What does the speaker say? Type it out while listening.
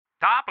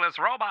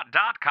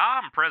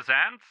ToplessRobot.com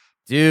presents...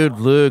 Dude,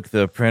 Luke,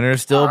 the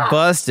printer's still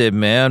busted,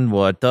 man.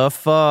 What the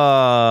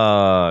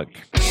fuck?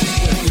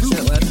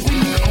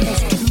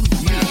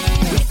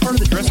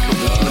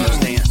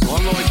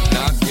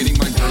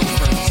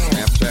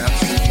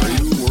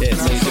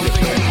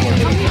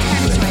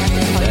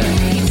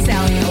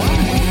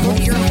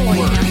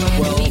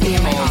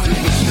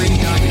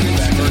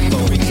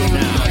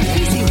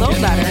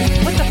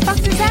 What the fuck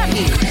does that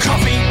mean?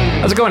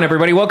 How's it going,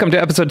 everybody? Welcome to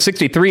episode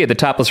 63 of the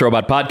Topless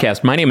Robot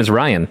Podcast. My name is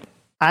Ryan.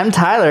 I'm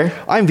Tyler.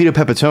 I'm Vito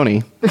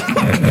Pepitone.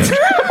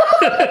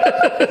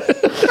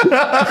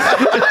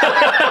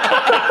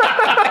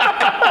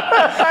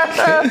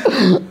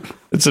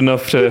 It's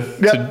enough to...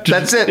 Yep,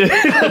 that's it.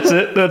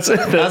 That's it.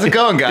 How's it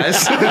going,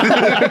 guys?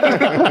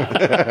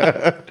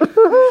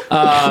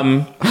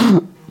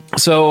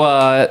 So,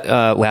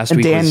 last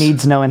week Dan was...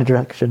 needs no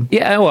introduction.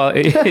 Yeah, well,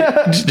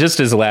 just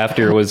his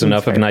laughter was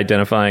enough of an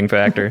identifying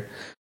factor.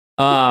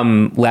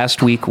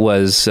 Last week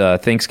was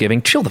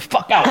Thanksgiving. Chill the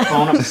fuck out,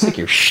 phone. I'm sick of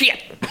your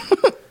shit.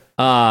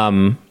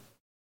 And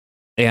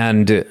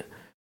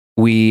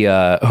we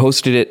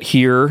hosted it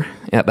here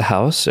at the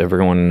house.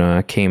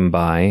 Everyone came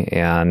by,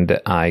 and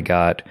I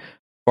got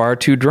far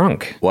too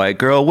drunk. White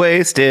girl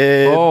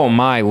wasted. Oh,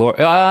 my Lord.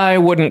 I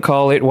wouldn't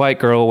call it white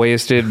girl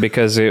wasted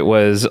because it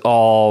was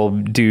all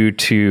due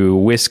to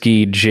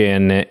whiskey,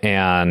 gin,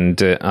 and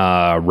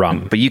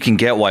rum. But you can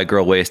get white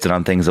girl wasted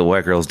on things that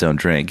white girls don't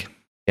drink.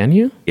 Can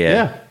you?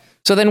 Yeah.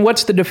 So then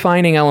what's the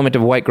defining element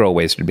of white girl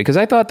wasted? Because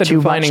I thought the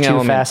defining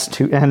element...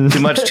 Too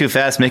Much too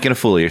fast, making a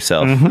fool of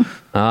yourself.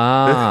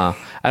 I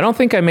don't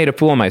think I made a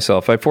fool of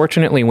myself. I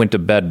fortunately went to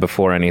bed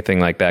before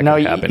anything like that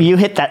could happen. You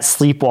hit that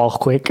sleep wall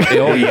quick.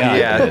 Oh, yeah.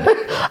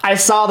 Yeah. I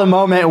saw the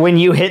moment when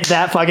you hit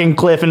that fucking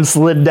cliff and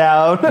slid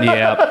down.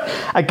 Yeah.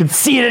 I could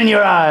see it in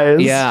your eyes.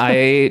 Yeah,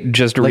 I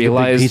just Like a big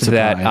realized pizza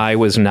that pie. I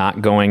was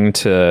not going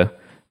to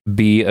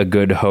be a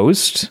good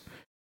host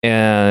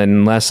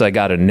unless I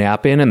got a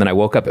nap in, and then I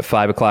woke up at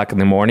 5 o'clock in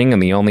the morning,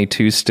 and the only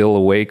two still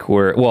awake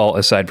were, well,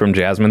 aside from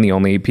Jasmine, the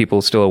only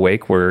people still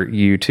awake were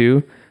you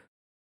two.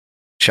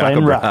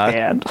 Playing Rock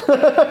Band.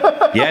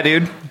 Yeah,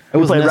 dude. I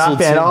was played Rock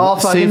Band all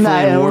fucking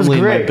night, and it was warmly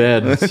in my great.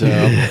 bed.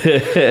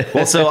 So.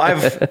 Well, so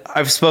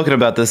I've spoken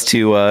about this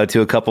to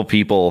a couple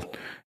people,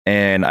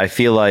 and I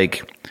feel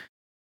like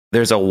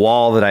there's a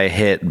wall that I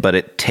hit, but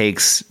it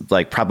takes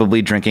like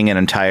probably drinking an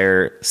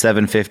entire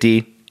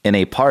 750 in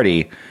a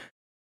party,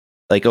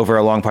 like over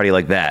a long party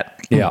like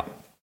that. Yeah.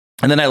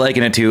 And then I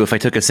liken it to if I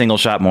took a single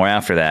shot more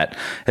after that.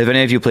 Have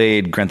any of you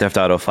played Grand Theft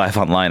Auto 5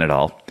 online at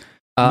all?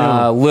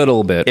 A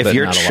little bit. If but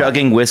you're not a lot.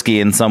 chugging whiskey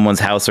in someone's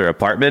house or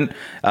apartment,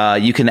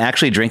 you can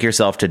actually drink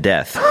yourself to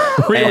death.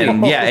 Really?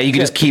 And yeah, you can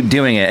just keep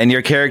doing it. And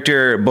your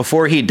character,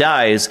 before he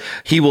dies,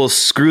 he will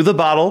screw the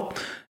bottle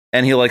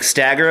and he'll like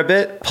stagger a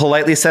bit,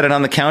 politely set it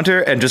on the counter,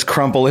 and just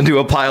crumple into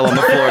a pile on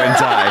the floor and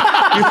die.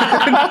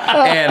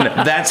 And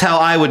that's how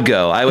I would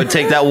go. I would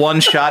take that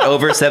one shot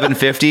over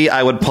 750.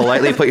 I would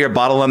politely put your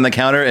bottle on the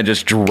counter and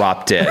just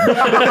drop dead.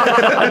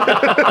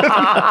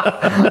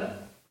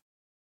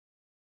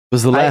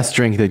 Was the last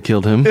drink that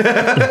killed him.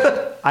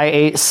 I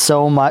ate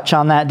so much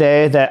on that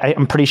day that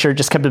I'm pretty sure it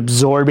just kept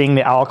absorbing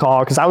the alcohol,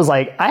 because I was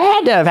like, I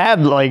had to have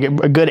had like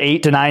a good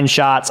 8 to 9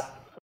 shots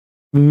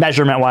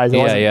measurement wise. It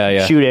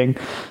wasn't shooting.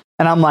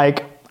 And I'm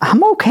like,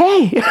 I'm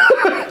okay.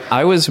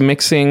 I was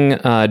mixing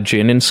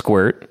gin and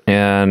squirt,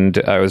 and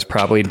I was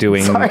probably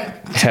doing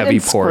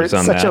heavy pours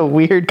on Such that. a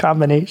weird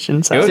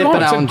combination. So It was- Sip no,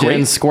 it it's a out, great-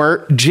 gin,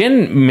 squirt.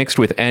 Gin mixed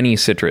with any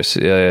citrus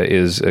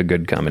is a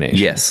good combination.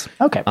 Yes.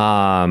 okay.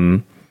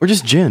 Or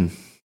just gin.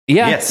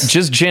 Yeah, Yes.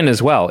 just gin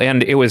as well.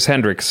 And it was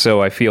Hendrix,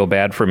 so I feel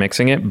bad for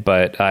mixing it,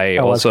 but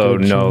I was also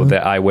good. know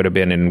that I would have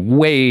been in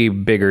way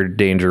bigger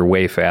danger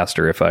way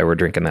faster if I were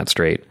drinking that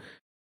straight.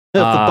 If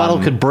the bottle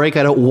could break,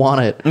 I don't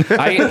want it.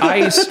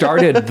 I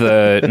started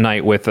the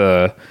night with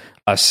a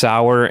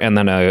sour and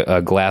then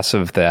a glass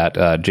of that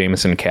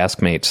Jameson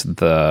Caskmates,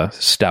 the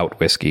stout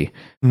whiskey,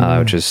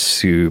 which is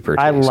super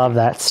tasty. I love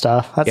that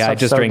stuff. That Yeah, I stuff's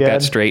just so drank good.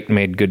 that straight and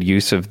made good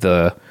use of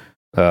the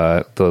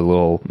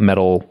little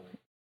metal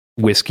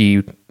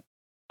whiskey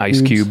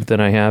ice cube that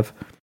I have.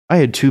 I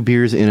had 2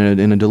 beers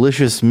in a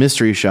delicious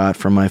mystery shot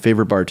from my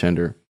favorite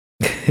bartender.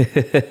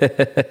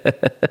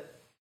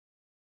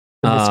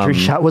 The mystery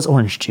shot was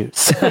orange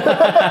juice.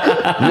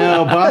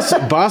 No,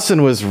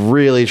 Boston was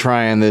really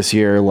trying this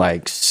year,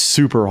 like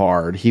super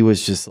hard. He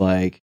was just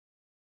like,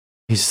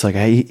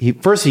 he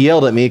first he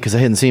yelled at me because I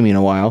hadn't seen me in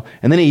a while,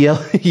 and then he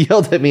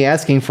yelled at me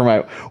asking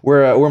for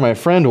where my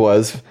friend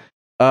was,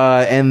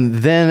 and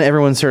then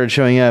everyone started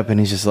showing up, and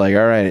he's just like,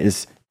 all right,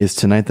 is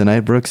tonight the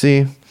night,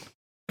 Brooksy?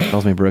 He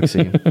calls me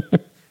Brooksy.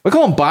 We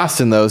call him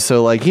Boston though,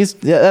 so like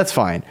that's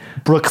fine.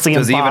 Brooksy.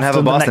 Does he even have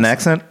a Boston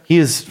accent? He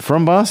is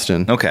from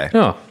Boston. Okay.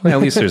 Oh, well,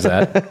 at least there's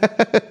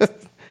that.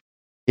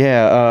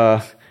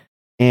 Yeah,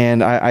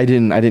 and I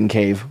didn't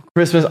cave.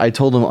 Christmas, I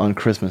told him on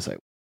Christmas.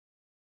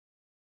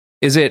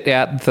 Is it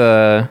at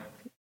the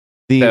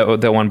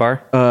one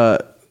bar?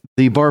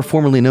 The bar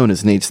formerly known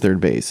as Nate's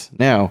Third Base.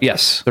 Now,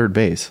 Yes. Third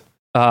Base.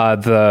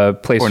 The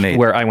place Ornate.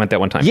 where I went that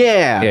one time.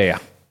 Yeah.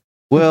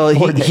 Well,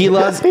 he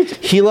lost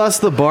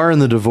the bar in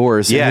the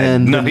divorce. Yeah,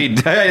 and then no, he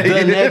died.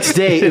 the next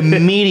day,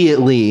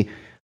 immediately,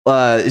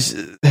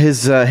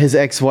 his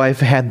ex-wife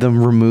had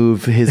them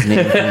remove his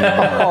name from the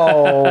bar.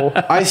 Oh,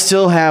 I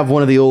still have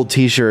one of the old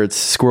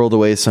T-shirts squirreled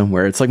away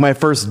somewhere. It's like my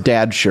first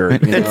dad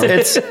shirt. You know?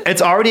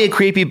 It's already a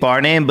creepy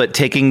bar name, but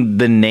taking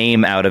the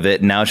name out of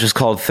it, now it's just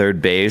called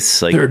Third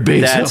Base. Like Third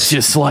Base helps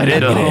you slide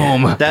it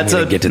home. That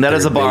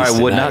is a bar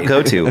I would not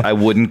go to. I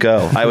wouldn't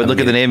go. I would look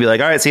at the name and be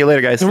like, all right, see you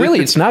later, guys. Really,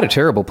 it's not a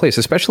terrible place,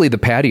 especially the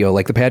patio.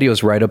 Like the patio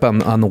is right up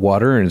on the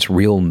water, and it's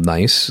real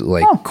nice,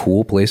 like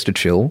cool place to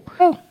chill.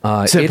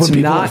 Except It's when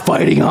people not are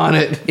fighting on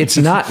it. It's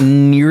not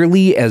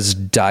nearly as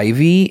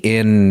divey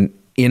in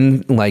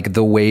like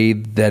the way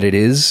that it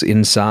is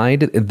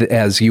inside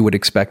as you would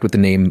expect with the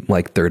name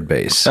like Third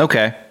Base.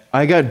 Okay.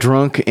 I got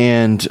drunk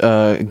and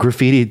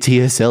graffitied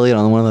T.S. Eliot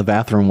on one of the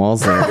bathroom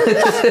walls there. of course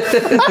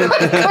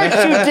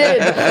you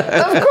did.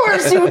 Of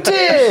course you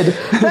did.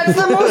 That's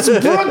the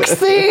most Brooks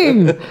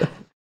thing.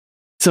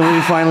 So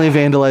we finally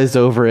vandalized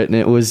over it, and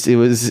it was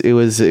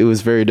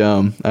very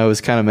dumb. I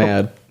was kind of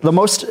mad. The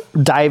most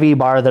divey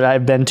bar that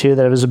I've been to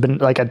that has been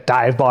like a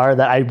dive bar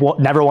that I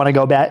never want to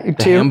go back to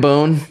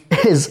Hambone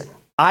is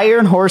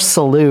Iron Horse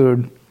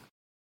Saloon.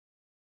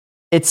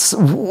 It's in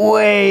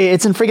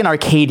freaking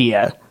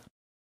Arcadia.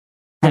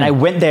 And I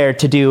went there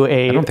to do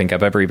I don't think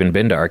I've ever even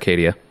been to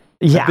Arcadia.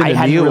 Yeah, I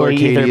hadn't really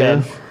either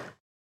been.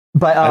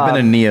 But I've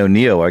been to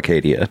Neo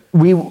Arcadia.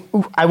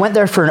 I went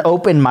there for an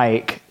open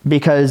mic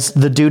because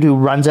the dude who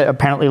runs it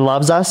apparently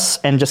loves us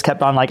and just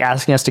kept on like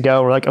asking us to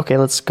go. We're like, okay,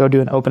 let's go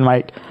do an open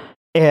mic.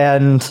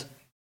 And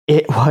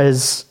it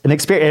was an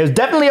experience. It was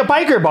definitely a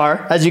biker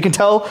bar, as you can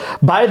tell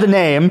by the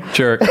name.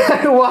 Sure.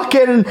 I walk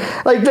in and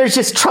like there's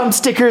just Trump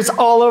stickers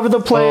all over the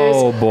place.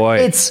 Oh boy.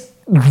 It's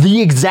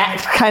the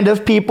exact kind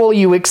of people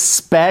you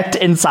expect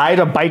inside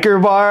a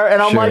biker bar,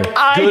 and I'm like,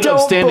 I Good, don't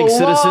upstanding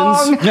belong.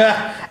 citizens.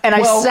 Yeah. And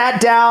I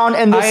sat down,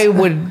 and I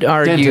would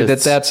argue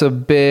Dentists. that's a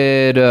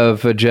bit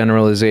of a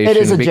generalization. it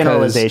is a because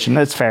generalization.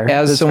 That's fair.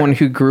 As someone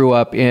who grew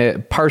up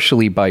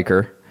partially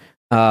biker,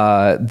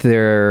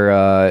 there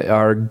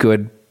are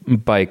good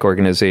bike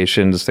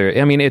organizations there.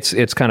 I mean,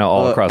 it's kind of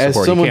all across the as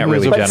board. You someone can't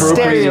who's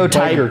really a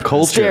generalize. biker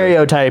culture.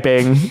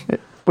 Stereotyping,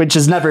 which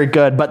is never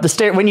good. But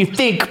when you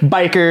think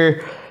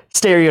biker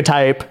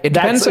stereotype, It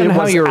depends on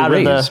how you're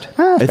raised.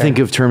 I think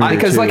of Terminator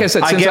Because, 2. like I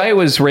said, since I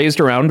was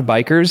raised around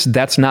bikers,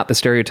 that's not the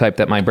stereotype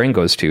that my brain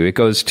goes to. It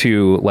goes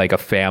to like a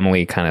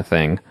family kind of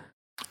thing.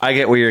 I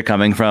get where you're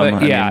coming from.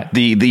 But, yeah. I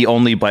mean, the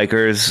only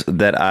bikers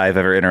that I've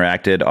ever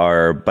interacted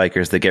are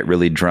bikers that get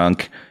really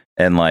drunk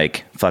and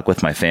like fuck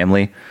with my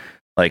family.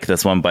 Like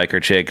this one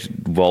biker chick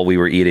while we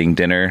were eating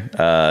dinner.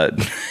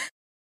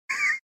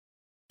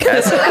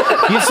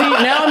 You see,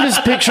 now I'm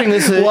just picturing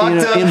this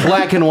Walked up- in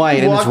black and white,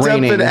 and it's Walked up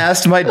raining. and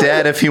asked my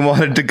dad if he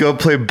wanted to go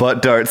play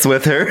butt darts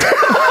with her.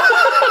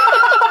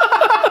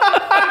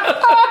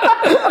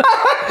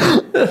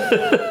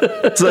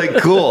 It's like,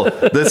 cool.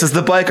 This is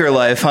the biker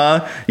life,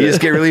 huh? You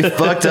just get really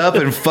fucked up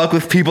and fuck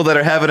with people that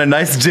are having a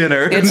nice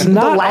dinner. It's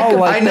not all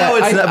like I know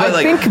that. it's not, but I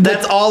like think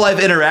that's all I've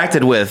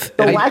interacted with.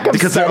 the lack of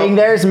because they're setting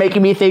there is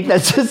making me think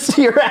that's just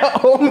you're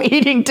at home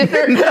eating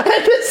dinner, and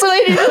this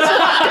lady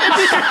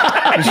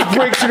just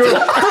breaks into you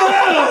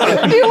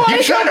want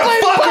to trying to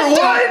fuck or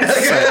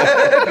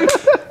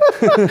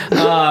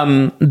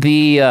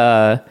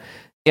what?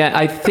 Yeah,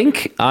 I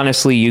think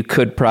honestly you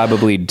could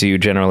probably do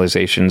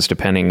generalizations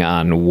depending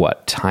on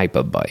what type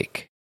of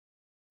bike.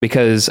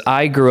 Because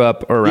I grew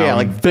up around Yeah,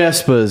 like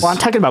Vespas. Well, I'm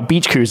talking about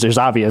beach cruisers,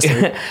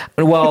 obviously.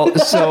 well,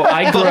 so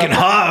I grew fucking up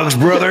hogs,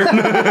 brother.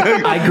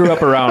 I grew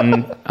up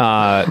around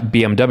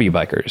BMW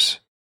bikers.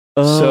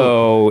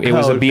 So it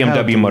was a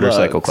BMW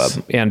motorcycle club,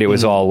 and it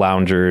was all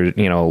lounger,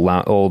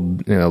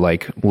 old,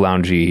 like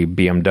loungy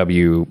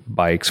BMW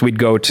bikes. We'd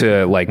go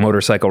to like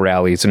motorcycle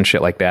rallies and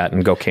shit like that,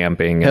 and go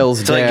camping.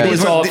 Hell's So, like, Dad. It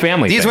was all a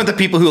family These thing. weren't the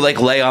people who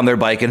like lay on their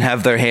bike and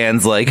have their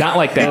hands like Not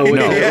like that. with,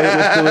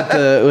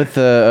 no, with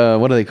the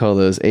what do they call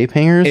those? Ape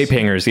hangers? ape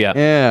hangers. Yeah,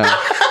 Yeah.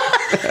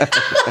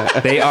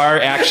 they are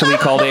actually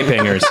called ape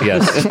hangers.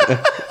 Yes.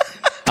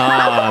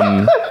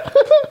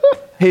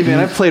 Hey man,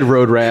 I've played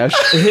Road Rash.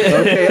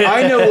 Okay,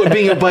 I know what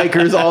being a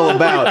biker is all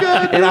about.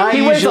 And I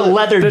He wears a usually-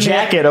 leather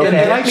jacket, okay? And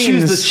I That choose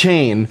means- this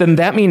chain. Then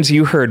that means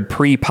you heard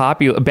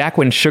pre-popular back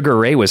when Sugar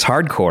Ray was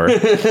hardcore.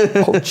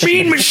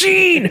 Mean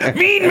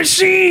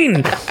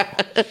Machine.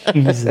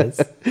 Jesus.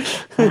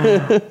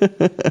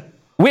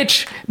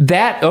 Which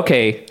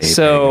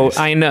so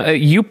I know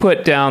you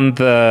put down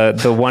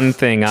the one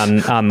thing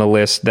on the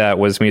list that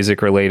was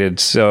music related.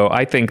 So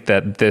I think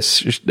that this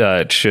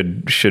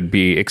should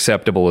be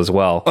acceptable as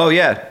well. Oh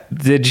yeah.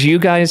 Did you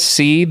guys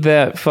see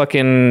that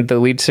the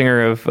lead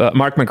singer of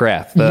Mark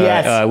McGrath, the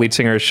Yes. lead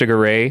singer of Sugar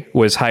Ray,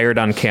 was hired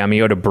on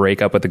Cameo to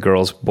break up with the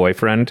girl's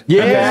boyfriend?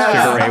 Yeah.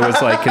 Because Sugar Ray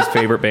was like his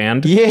favorite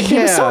band. Yeah. He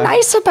was so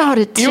nice about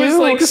it, too. He was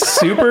like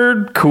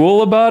super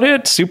cool about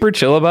it, super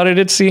chill about it.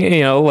 It's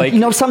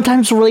like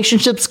sometimes sometimes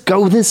relationships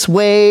go this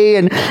way,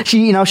 and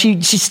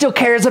she still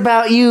cares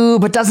about you,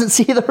 but doesn't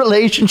see the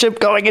relationship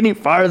going any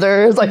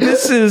farther. It's like,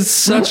 this is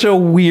such a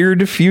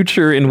weird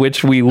future in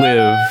which we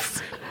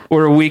live.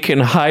 Where we can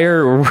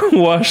hire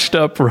washed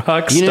up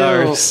rock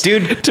stars,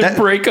 to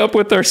break up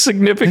with our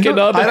significant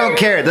other. I don't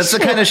care. That's the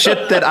kind of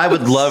shit that I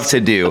would love to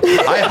do.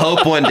 I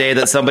hope one day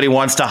that somebody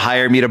wants to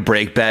hire me to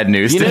break bad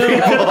news to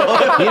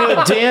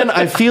people. Dan,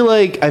 I feel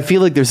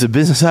like there's a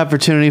business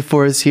opportunity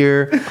for us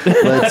here.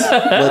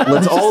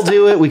 Let's all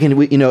do it.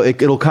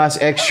 It'll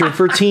cost extra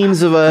for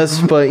teams of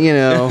us, but we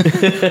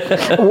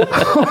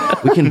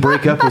can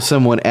break up with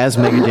someone as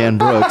Mega Dan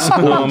Brooks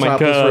on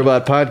Topless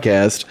Robot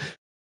Podcast.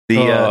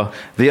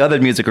 The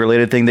other music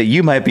related thing that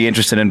you might be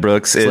interested in,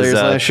 Brooks, Slayer's is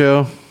last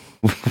show.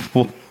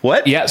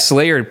 What? Yeah,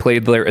 Slayer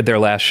played their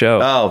last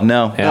show. Oh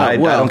no, yeah. I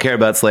don't care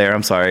about Slayer.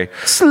 I'm sorry.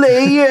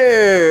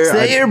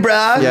 Slayer, bro.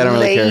 Yeah, I don't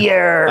really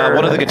care.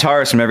 One of the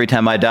guitarists from Every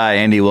Time I Die,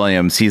 Andy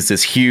Williams. He's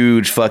this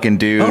huge fucking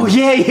dude. Oh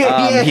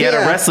yeah. He had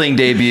a wrestling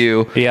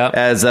debut. Yeah,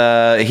 as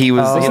he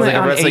was like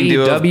a wrestling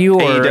duo.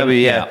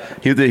 AEW. Yeah.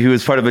 He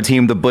was part of a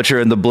team, The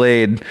Butcher and the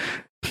Blade,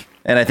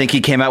 and I think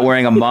he came out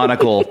wearing a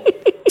monocle.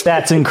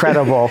 That's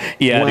incredible.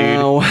 Yeah,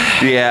 wow.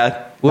 Dude.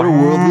 Yeah. What a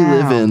world we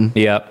live in.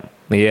 Yep.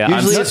 Yeah.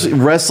 Usually it's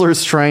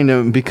wrestlers trying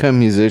to become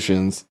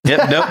musicians.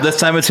 Yep. Nope. This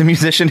time it's a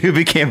musician who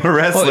became a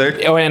wrestler.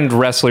 And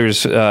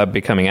wrestlers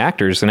becoming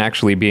actors and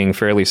actually being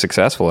fairly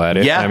successful at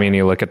it. Yeah. I mean,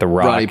 you look at The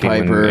Rock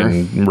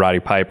and Roddy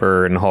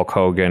Piper and Hulk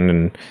Hogan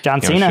and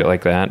John Cena. Shit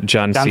like that.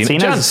 John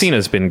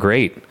Cena's been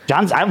great.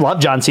 I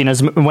love John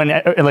Cena's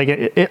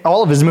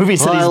all of his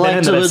movies that he's been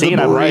in that I've seen.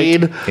 I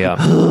like.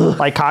 Yeah.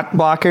 Like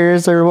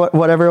Cockblockers or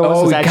whatever it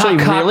was. Actually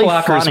really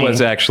funny.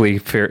 Was actually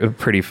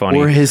pretty funny.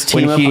 Or his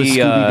team up with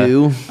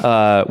Scooby-Doo.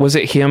 Was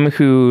it him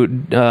who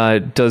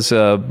does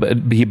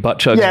he butt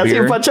chugs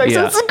beer? Yeah, butt chugs.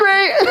 Yeah. It's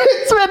great.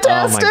 It's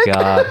fantastic.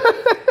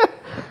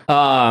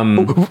 Oh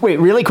my god. Wait,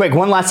 really quick.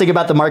 One last thing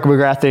about the Mark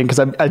McGrath thing, because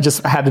I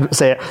just had to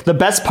say it. The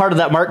best part of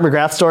that Mark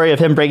McGrath story of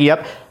him breaking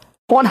up,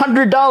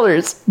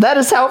 $100. That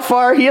is how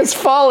far he has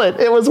fallen.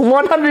 It was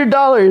 $100.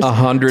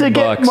 $100 to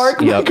get Mark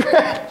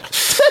McGrath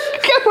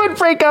would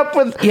break up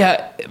with.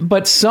 Yeah,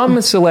 but some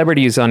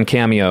celebrities on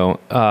Cameo,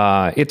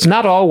 it's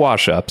not all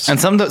wash-ups, and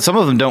some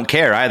of them don't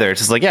care either.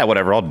 It's just like, yeah,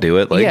 whatever, I'll do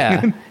it. Like,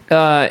 yeah,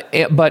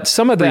 but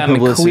some of them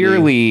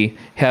clearly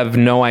have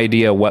no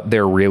idea what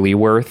they're really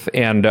worth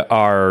and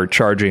are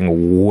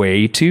charging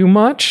way too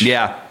much.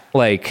 Yeah,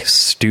 like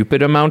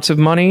stupid amounts of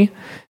money.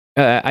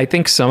 I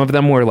think some of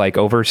them were like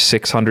over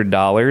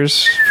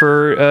 $600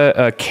 for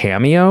a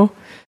cameo.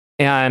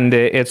 And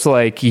it's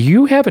like,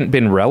 you haven't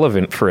been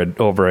relevant for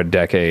over a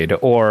decade,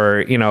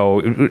 or,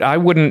 I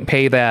wouldn't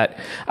pay that.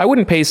 I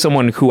wouldn't pay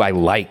someone who I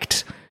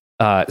liked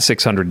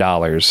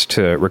 $600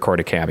 to record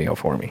a cameo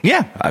for me.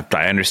 Yeah,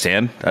 I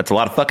understand. That's a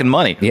lot of fucking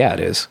money. Yeah, it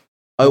is.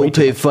 I will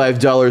pay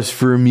 $5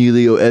 for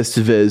Emilio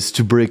Estevez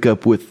to break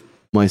up with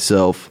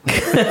myself. I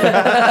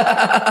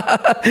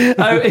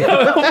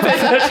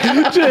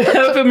will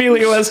have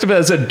Emilio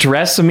Estevez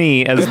address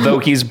me as though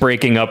he's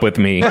breaking up with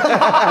me.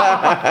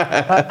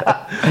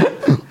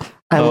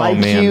 I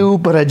like you,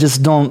 but I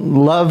just don't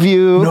love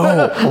you.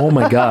 No. Oh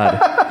my god.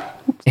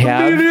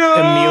 Have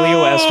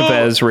Emilio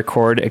Estevez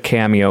record a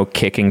cameo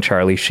kicking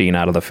Charlie Sheen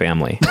out of the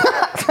family.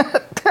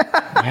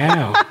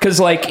 Wow. Because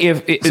so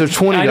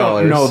 $20. I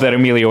don't know that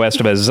Emilio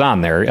Estevez is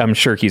on there. I'm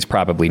sure he's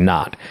probably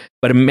not.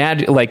 But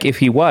imagine, if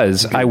he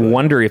was, I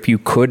wonder if you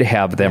could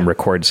have them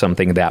record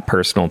something that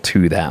personal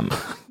to them.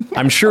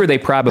 I'm sure they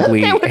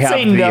probably have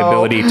the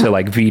ability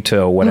to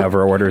veto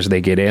whatever orders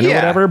they get in or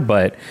whatever,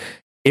 but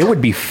it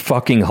would be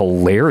fucking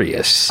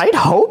hilarious. I'd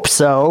hope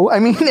so. I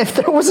mean, if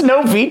there was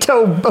no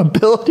veto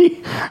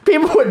ability,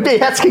 people would be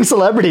asking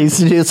celebrities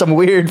to do some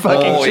weird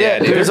fucking shit. Yeah,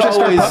 dude. There's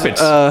always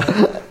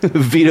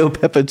veto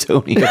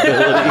pepperoni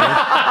ability.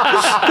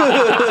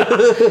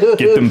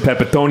 Get them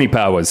pepperoni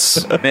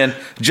powers. Man,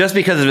 just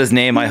because of his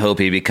name, I hope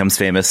he becomes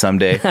famous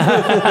someday.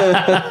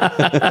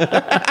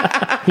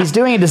 He's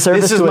doing a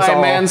disservice to us all. This is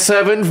my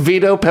manservant,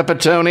 Vito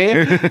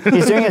Pepperoni.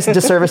 He's doing a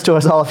disservice to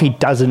us all if he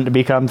doesn't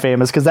become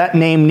famous, because that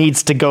name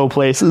needs to go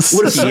places.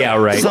 Yeah,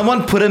 right.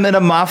 Someone put him in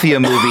a mafia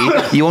movie.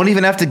 You won't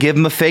even have to give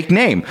him a fake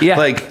name.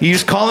 Yeah. You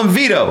just call him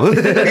Vito.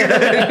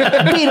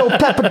 Vito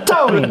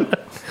Pepperoni.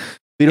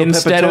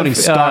 Instead of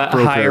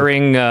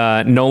hiring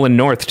Nolan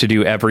North to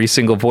do every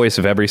single voice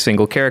of every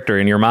single character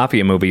in your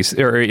mafia movies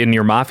or in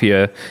your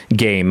mafia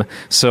game,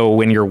 so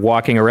when you're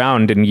walking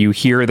around and you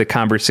hear the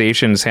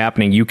conversations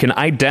happening, you can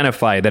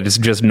identify that it's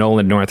just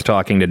Nolan North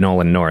talking to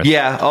Nolan North.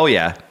 Yeah. Oh,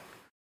 yeah.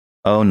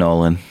 Oh,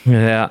 Nolan.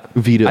 Yeah.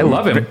 Vito. I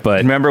love him, but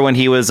remember when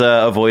he was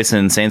a voice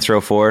in Saints Row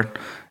 4?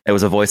 It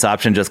was a voice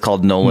option just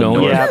called Nolan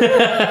North.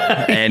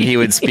 Yeah. And he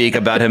would speak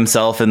about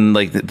himself in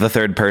the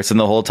third person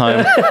the whole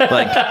time.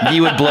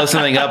 He would blow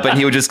something up and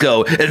he would just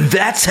go, and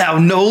that's how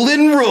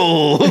Nolan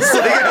rolls.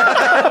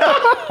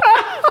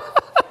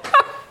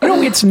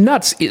 It's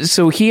nuts.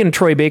 So he and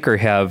Troy Baker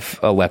have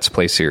a Let's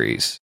Play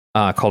series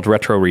called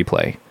Retro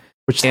Replay.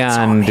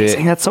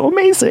 That's so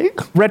amazing.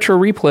 Retro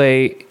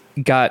Replay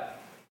got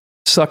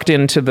sucked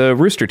into the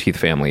Rooster Teeth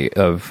family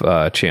of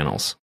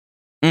channels.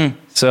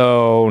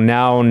 So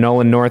now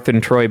Nolan North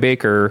and Troy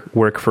Baker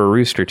work for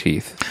Rooster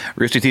Teeth.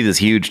 Rooster Teeth is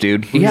huge,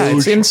 dude. Yeah,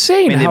 it's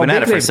insane. I mean, they've how been at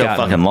big it for so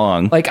gotten. fucking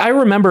long. Like, I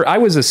remember I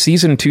was a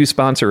season 2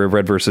 sponsor of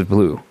Red vs.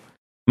 Blue.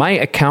 My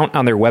account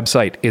on their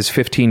website is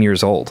 15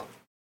 years old.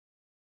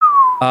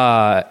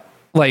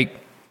 Like,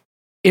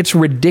 it's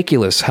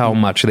ridiculous how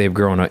much they've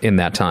grown in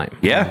that time.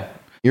 Yeah.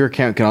 Your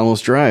account can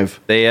almost drive.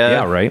 They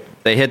Yeah, right.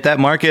 They hit that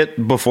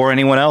market before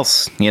anyone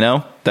else, you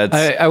know? That's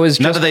I was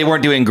not just- that they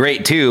weren't doing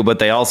great too, but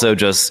they also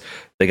just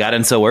they got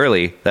in so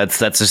early. That's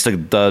just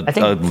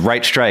the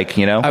right strike,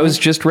 you know? I was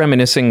just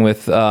reminiscing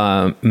with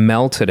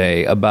Mel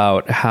today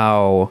about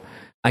how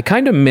I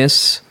kind of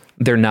miss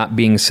there not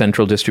being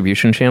central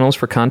distribution channels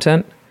for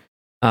content.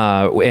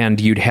 And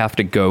you'd have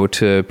to go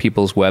to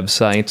people's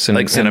websites and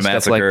like and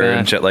stuff like Cinemassacre that.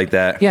 and shit like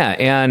that. Yeah,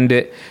 and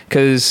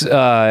because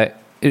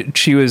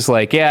she was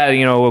like, yeah,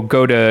 you know, we'll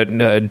go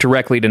to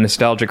directly to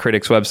Nostalgia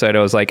Critic's website.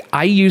 I was like,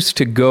 I used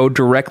to go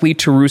directly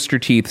to Rooster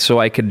Teeth so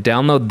I could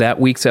download that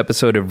week's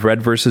episode of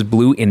Red vs.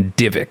 Blue in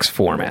DivX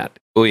format.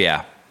 Oh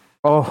yeah.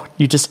 Oh,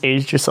 you just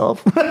aged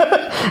yourself.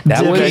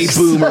 That was DivX.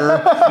 Boomer.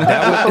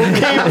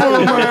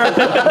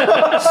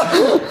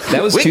 That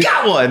was We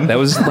got one. That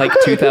was like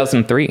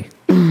 2003,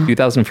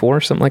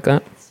 2004, something like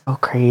that. So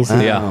crazy.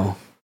 Yeah.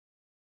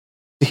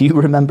 Do you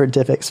remember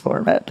DivX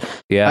format?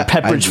 Yeah,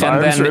 Pepperidge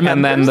Farms and then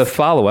remembers? the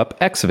follow-up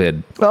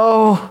Xvid.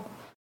 Oh,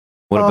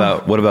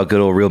 What about good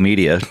old Real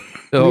Media?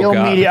 Oh, Real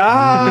God. Media.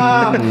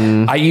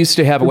 I used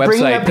to have a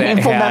Bringing website up that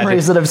painful had.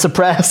 memories that have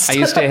suppressed. I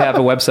used to have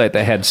a website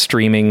that had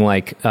streaming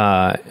like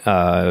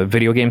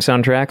video game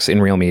soundtracks in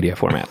Real Media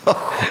format.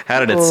 How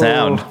did it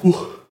sound?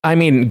 I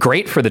mean,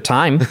 great for the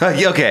time,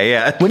 Okay,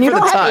 yeah. when you For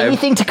the don't have time.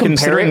 anything to compare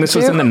considering it this to.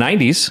 was in the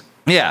 90s.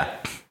 Yeah.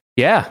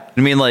 Yeah,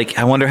 I mean, like,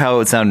 I wonder how it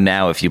would sound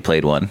now if you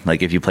played one.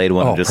 Like, if you played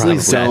one and just like,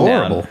 sat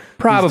horrible. down.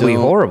 Probably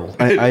Don't- horrible.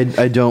 I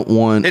don't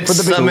want. It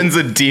summons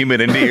a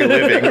demon into your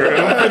living room.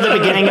 For the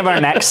beginning of our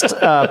next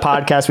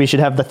podcast, we should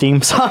have the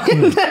theme song.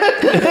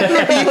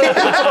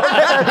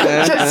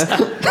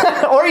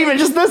 Or even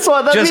just this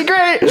one. That'd be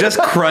great. Just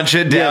crunch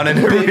it down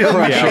into real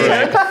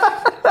Yeah,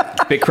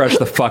 right. Bit crush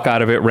the fuck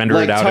out of it, render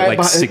Like, it out tie at it like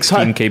behind-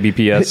 16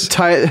 kbps.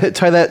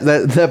 Tie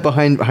that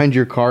behind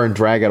your car and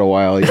drag it a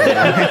while. You know?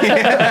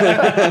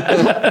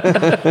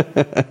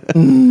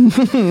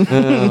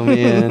 Oh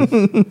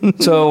man.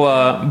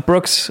 So,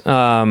 Brooks,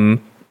 the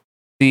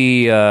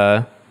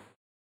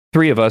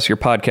three of us, your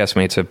podcast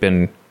mates, have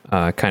been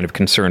kind of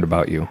concerned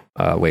about you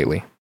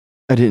lately.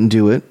 I didn't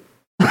do it.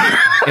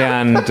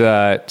 And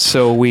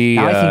so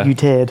I think you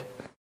did.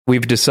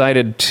 we've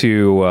decided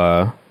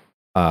to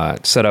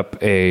set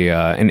up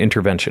an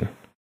intervention.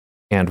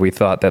 And we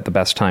thought that the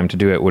best time to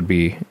do it would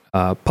be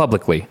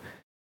publicly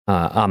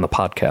on the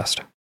podcast.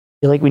 I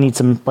feel like we need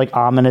some like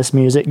ominous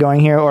music going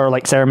here, or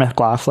like Sarah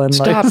McLachlan.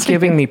 Stop like,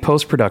 giving me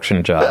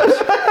post-production jobs.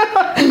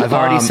 I've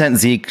already sent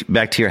Zeke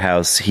back to your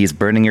house. He's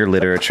burning your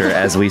literature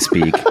as we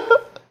speak.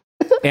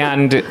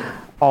 And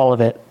all of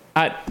it.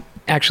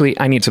 actually,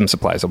 I need some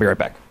supplies. I'll be right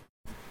back.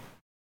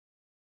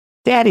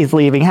 Daddy's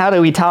leaving. How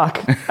do we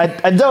talk? I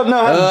don't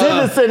know how to do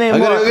this I anymore.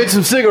 gotta go get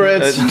some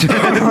cigarettes.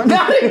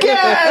 Not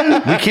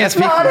again. We can't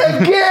speak. Not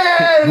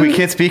again. We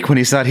can't speak when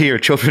he's not here.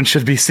 Children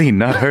should be seen,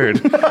 not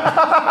heard.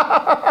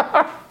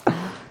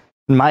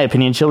 In my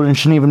opinion, children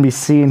shouldn't even be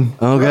seen.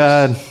 Oh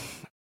god.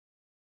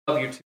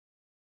 Love you too.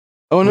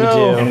 Oh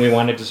no. And we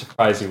wanted to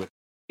surprise you with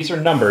these are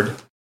numbered.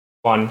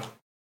 1.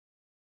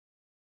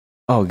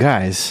 Oh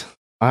guys,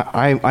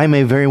 I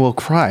may very well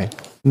cry.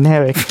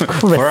 Merry For our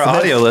Christmas.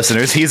 audio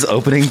listeners, he's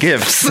opening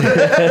gifts.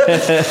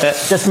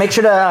 Just make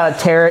sure to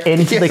tear it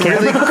into the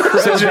camera.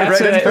 So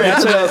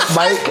that's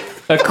Mike.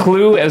 a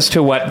clue as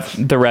to what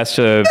the rest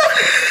of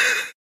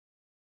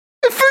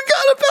I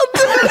forgot about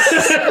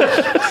this.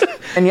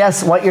 And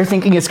yes, what you're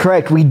thinking is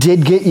correct. We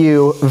did get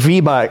you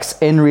V-Bucks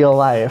in real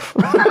life.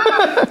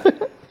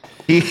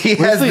 He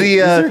has Is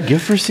there a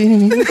gift receipt in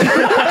here?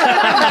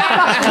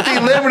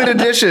 the limited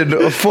edition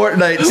of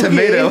Fortnite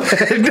tomato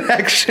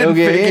action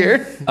figure.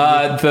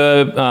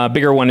 the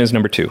bigger one is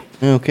number 2.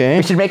 Okay.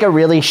 We should make a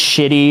really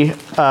shitty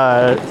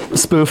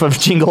spoof of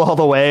Jingle All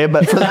the Way,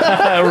 but for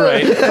that,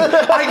 Right.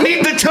 I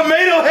need the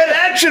tomato head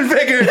action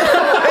figure.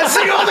 It's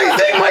the only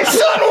thing my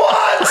son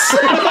wants.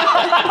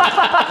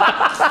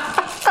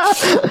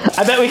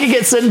 I bet we could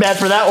get Sinbad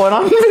for that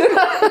one.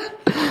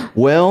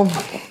 Well.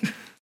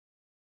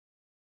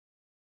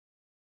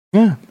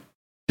 Yeah.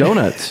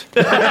 Donuts.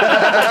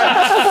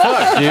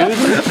 Fuck,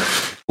 dude.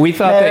 We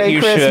thought that Merry you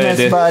Christmas,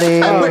 should.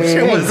 buddy. I wish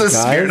it was a Guys.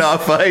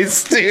 Smirnoff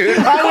Ice, dude.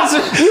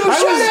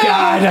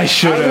 God, I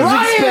should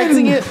have.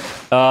 Expecting it.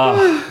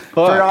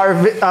 For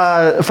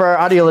our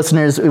audio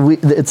listeners,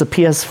 it's a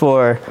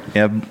PS4.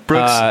 Yeah,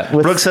 Brooks.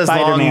 With Brooks has long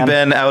Spider-Man.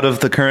 been out of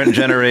the current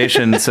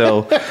generation, so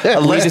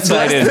less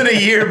decided- than a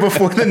year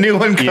before the new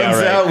one comes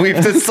right. out, we've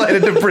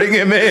decided to bring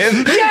him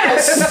in.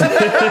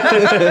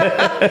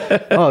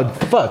 Oh,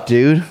 fuck,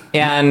 dude.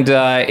 And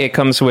it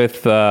comes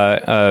with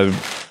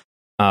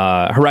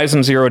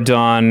Horizon Zero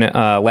Dawn,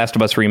 Last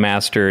of Us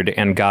Remastered,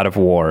 and God of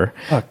War.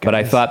 But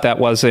I thought that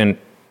wasn't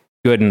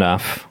good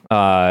enough,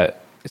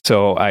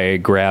 so I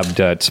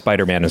grabbed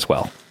Spider-Man as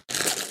well.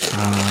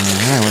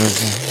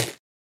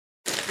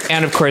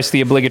 And of course,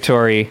 the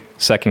obligatory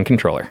second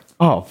controller.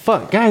 Oh,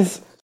 fuck,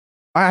 guys.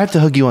 I have to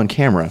hug you on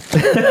camera.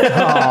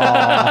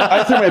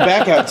 I threw my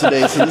back out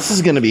today, so this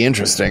is going to be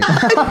interesting.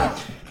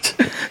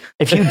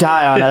 If you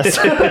die on us,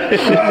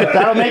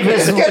 that'll make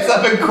this.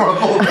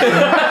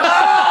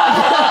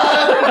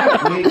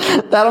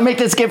 That'll make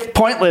this gift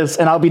pointless,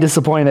 and I'll be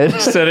disappointed.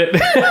 Said it.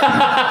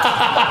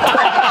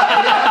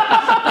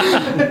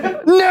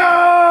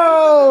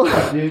 No.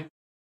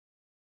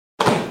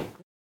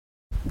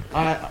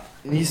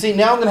 You see,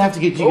 now I'm going to have to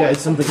get you guys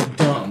something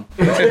dumb.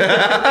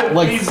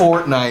 Like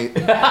Fortnite.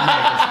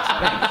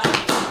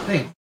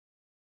 Thanks.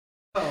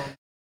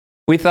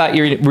 We thought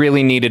you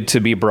really needed to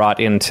be brought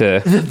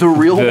into The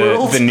real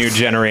world? the new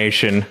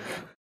generation.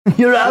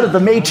 You're out of the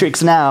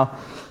Matrix now.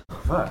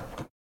 Fuck.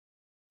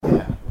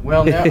 Yeah.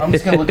 Well, now I'm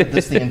just going to look at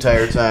this the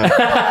entire time.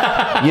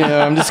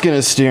 I'm just going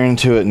to stare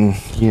into it and,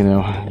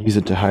 use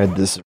it to hide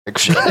this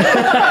erection.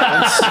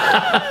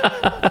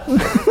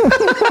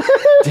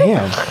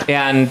 Damn.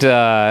 And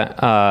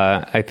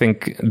I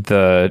think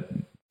the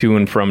to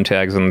and from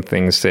tags and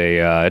things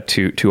say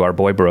to our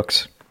boy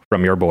Brooks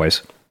from your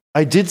boys.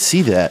 I did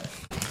see that.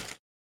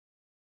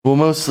 Well,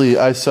 mostly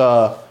I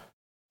saw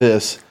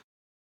this.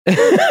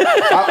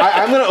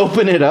 I'm going to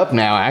open it up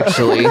now,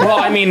 actually. Well,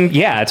 I mean,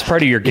 yeah, it's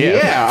part of your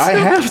gift. Yeah, I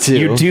have to.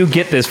 You do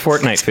get this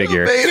Fortnite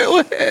figure.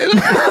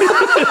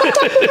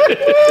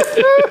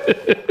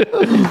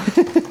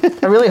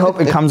 I really hope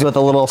it comes with a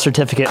little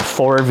certificate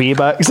for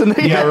V-Bucks.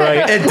 Yeah,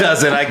 right. It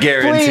doesn't, I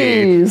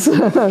guarantee. Please.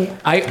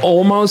 I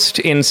almost,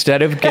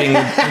 instead of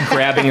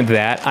grabbing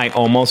that, I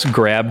almost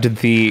grabbed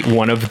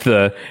one of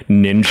the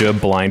Ninja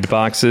blind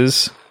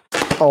boxes.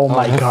 Oh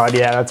my god,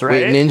 yeah, that's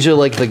right. Wait, Ninja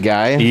like the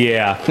guy?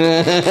 Yeah.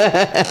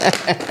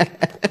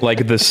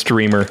 Like the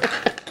streamer.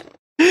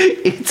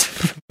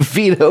 It's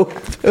Vito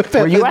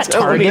Pepitone. Were you at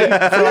Target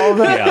for all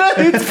that?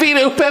 Yeah. It's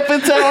Vito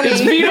Pepitone.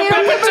 It's Vito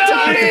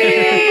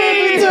Pepitone!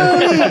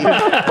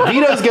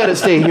 Vito's got to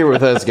stay here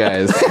with us,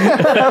 guys.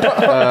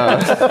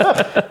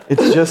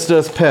 It's just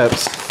us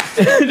peps.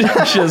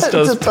 Just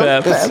us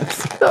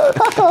peps.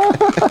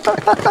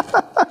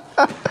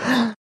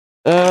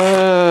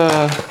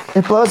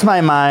 It blows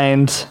my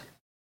mind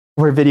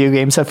where video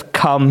games have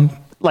come,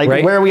 like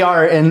right? where we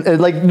are, and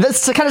like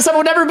this kind of stuff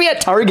would never be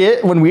at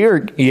Target when we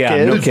were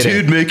kids. No kidding.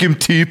 Dude, make him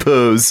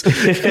T-pose.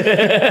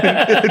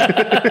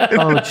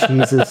 Oh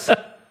Jesus!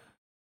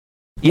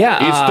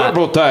 Yeah, It's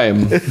turbo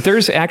time.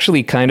 there's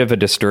actually kind of a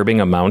disturbing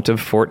amount of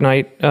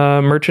Fortnite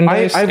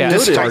merchandise I've at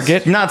noticed.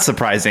 Target. Not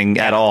surprising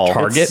at all.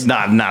 Target? It's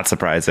not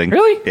surprising.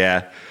 Really?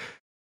 Yeah.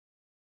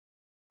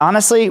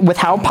 Honestly, with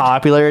how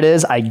popular it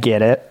is, I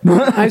get it.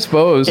 I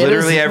suppose. It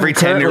Literally is every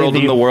currently 10-year-old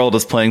in the- the world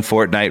is playing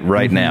Fortnite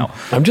right now.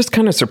 I'm just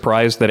kind of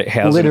surprised that it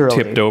hasn't Literally.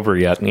 tipped over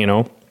yet,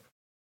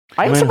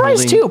 I'm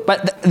surprised too,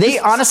 but they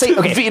honestly,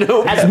 okay,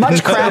 Vito as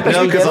much crap as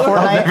No, we because give I'll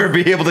Fortnite, never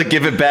be able to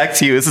give it back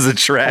to you. This is a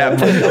trap.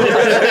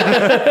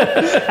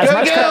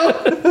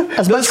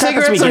 as much crap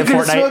as we give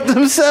Fortnite,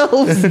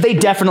 themselves. they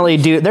definitely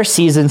do. Their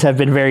seasons have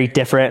been very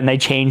different, and they've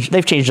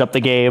changed up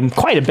the game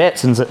quite a bit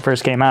since it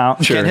first came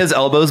out. Can his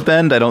elbows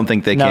bend? I don't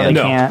think they No, can.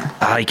 they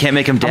can't. You can't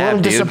make him I'm a little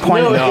dab, dude.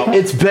 disappointed.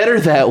 It's better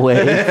that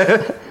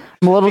way.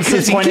 I'm a little Because he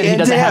disappointed he can't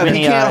doesn't have dab, any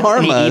he can't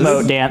harm us.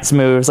 emote dance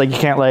moves. Like you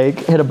can't like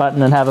hit a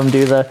button and have him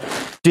do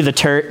the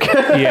Turk.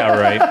 Yeah,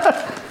 right.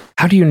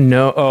 How do you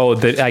know? Oh,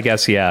 I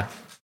guess, yeah.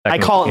 I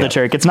call it the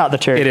Turk. It's not the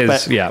Turk. It is,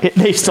 but yeah.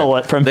 They stole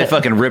it from They it.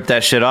 fucking ripped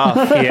that shit off.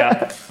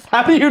 Yeah.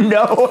 How do you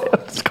know what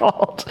it's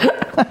called?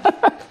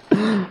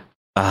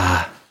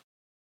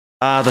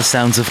 The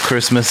sounds of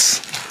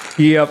Christmas.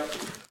 Yep.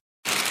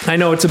 I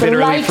know it's a bit The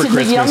early light for in the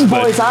Christmas, young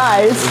but boy's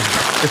eyes.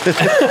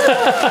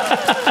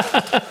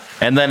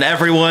 And then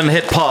everyone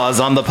hit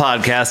pause on the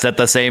podcast at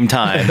the same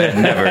time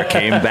and never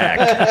came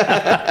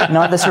back. You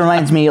know what? This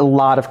reminds me a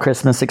lot of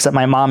Christmas, except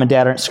my mom and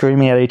dad aren't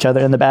screaming at each other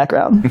in the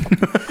background.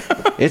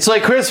 It's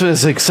like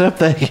Christmas, except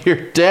that your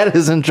dad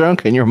isn't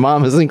drunk and your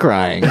mom isn't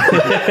crying.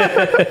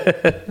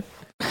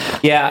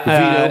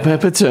 yeah, Vito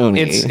Pepitone.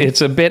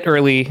 it's a bit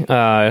early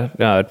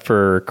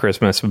for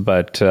Christmas,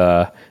 but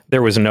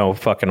there was no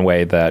fucking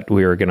way that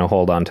we were going to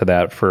hold on to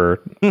that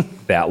for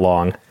that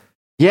long.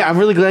 Yeah, I'm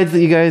really glad that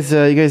you guys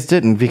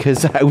didn't,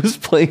 because I was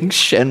playing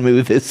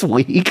Shenmue this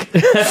week.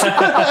 And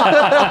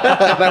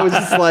I was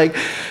just like,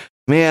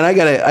 man, I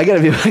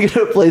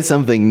gotta play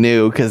something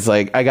new, because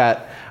like I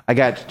got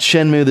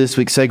Shenmue this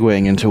week,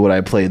 segueing into what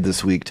I played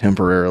this week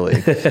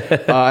temporarily.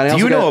 Do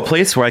you know a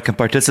place where I can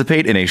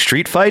participate in a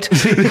street fight?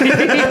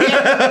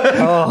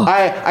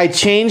 I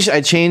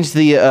changed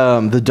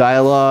the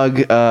dialogue,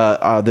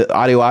 the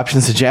audio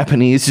options to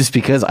Japanese, just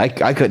because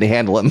I couldn't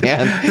handle it,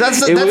 man.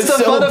 That's It the was so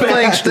fun of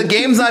playing. bad. The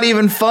game's not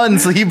even fun,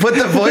 so you put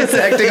the voice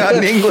acting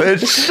on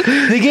English.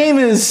 The game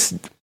is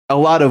a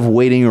lot of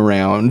waiting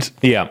around.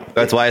 Yeah.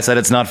 That's why I said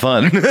it's not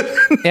fun.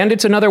 And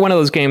it's another one of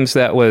those games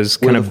that was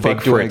kind Where of the big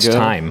fuck do for I its go?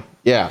 time.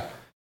 Yeah.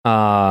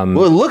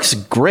 Well, it looks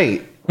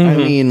great. I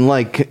mean,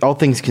 like all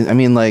things can. I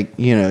mean, like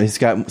he's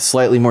got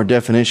slightly more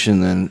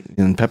definition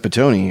than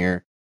Pepitone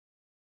here.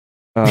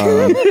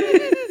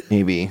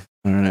 Maybe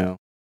I don't know.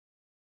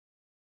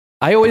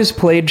 I always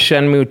played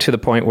Shenmue to the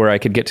point where I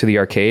could get to the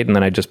arcade, and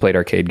then I just played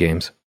arcade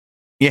games.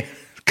 Yeah.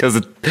 Because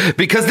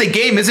the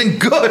game isn't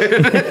good.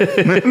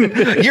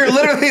 You're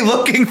literally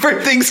looking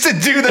for things to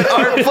do that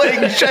aren't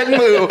playing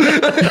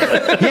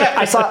Shenmue. Yeah,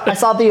 I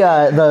saw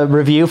the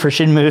review for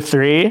Shenmue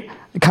 3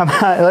 come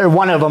out, or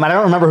one of them. I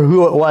don't remember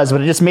who it was,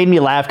 but it just made me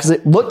laugh because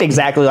it looked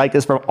exactly like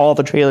this from all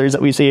the trailers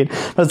that we've seen.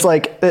 But it's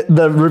like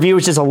the review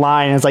was just a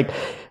line. It's like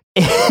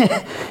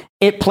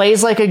it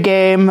plays like a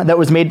game that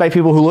was made by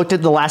people who looked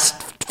at the last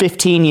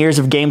 15 years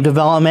of game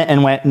development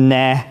and went,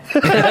 nah.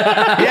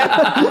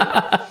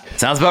 Yeah.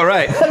 Sounds about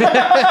right.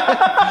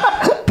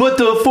 But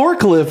the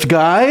forklift,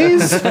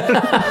 guys.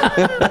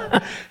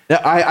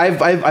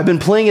 I've been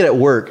playing it at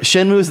work.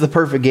 Shenmue is the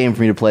perfect game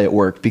for me to play at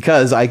work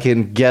because I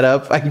can get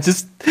up. I can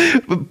just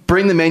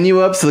bring the menu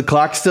up so the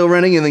clock's still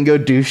running and then go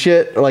do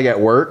shit like at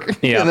work.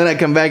 Yeah. And then I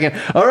come back and,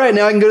 all right,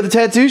 now I can go to the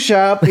tattoo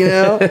shop, Is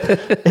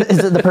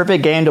it the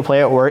perfect game to play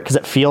at work because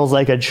it feels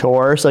like a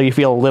chore, so you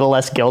feel a little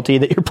less guilty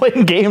that you're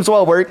playing games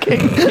while working?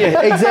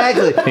 Yeah,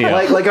 exactly. Yeah.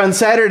 Like on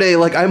Saturday,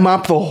 like I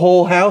mopped the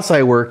whole house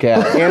I work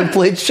at and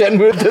played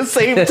Shenmue at the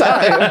same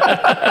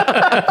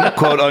time.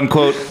 Quote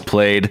unquote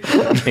played.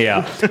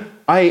 Yeah.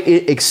 I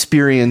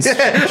experienced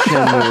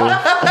Shenmue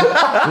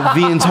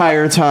the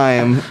entire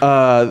time.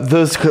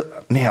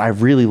 Man, I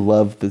really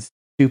love this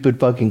stupid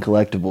fucking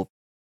collectible.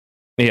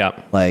 Yeah.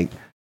 Like,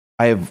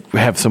 I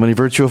have so many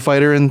Virtua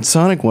Fighter and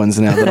Sonic ones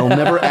now that I'll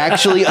never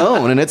actually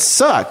own, and it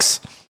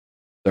sucks.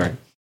 Sorry.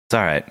 It's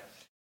all right.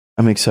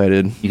 I'm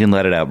excited. You can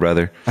let it out,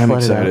 brother. I'm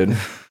excited.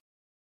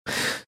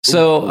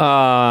 So,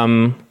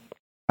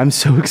 I'm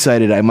so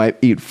excited I might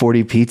eat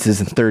 40 pizzas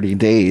in 30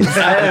 days.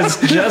 I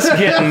was just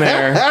getting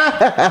there.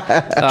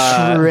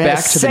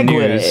 Back to the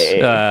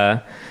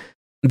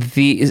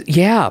news.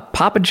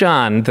 Papa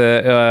John,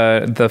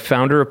 the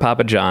founder of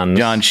Papa John's,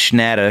 John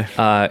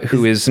Schnatter,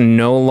 who is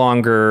no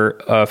longer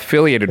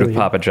affiliated with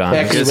Papa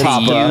John's. Because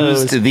he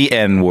used the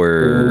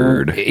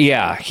N-word.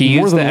 Yeah, he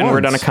used the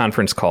N-word on a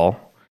conference call.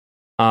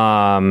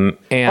 And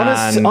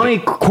on a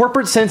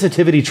corporate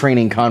sensitivity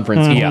training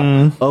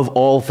conference of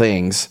all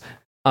things.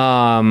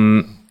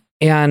 And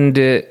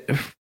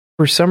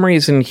for some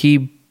reason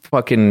he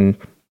fucking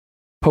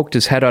poked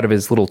his head out of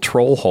his little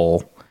troll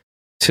hole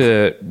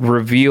to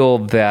reveal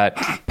that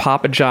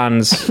Papa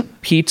John's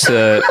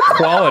pizza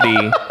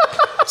quality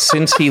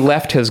since he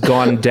left has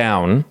gone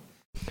down.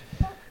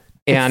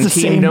 And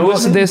he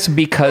knows this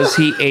because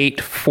he ate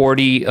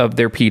 40 of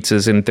their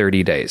pizzas in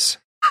 30 days.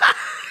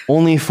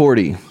 Only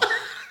 40.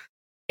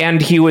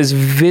 And he was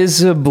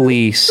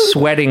visibly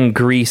sweating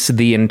grease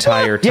the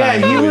entire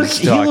time. Yeah,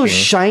 he was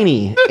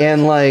shiny,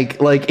 and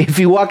like if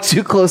you walk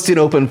too close to an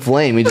open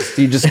flame, you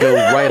just go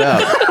right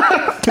up.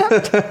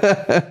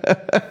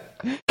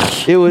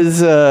 It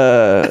was,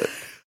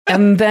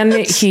 and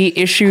then he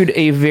issued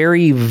a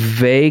very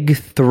vague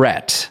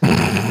threat,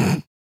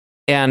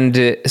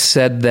 and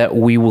said that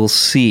we will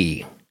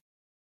see.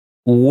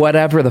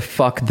 Whatever the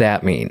fuck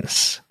that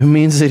means. It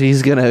means that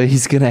he's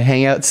gonna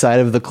hang outside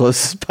of the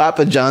closest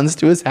Papa John's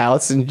to his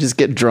house and just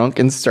get drunk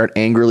and start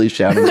angrily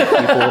shouting at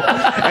people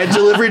and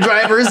delivery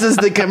drivers as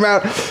they come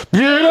out.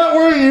 You're not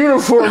wearing a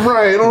uniform,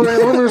 right?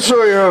 Let me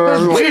show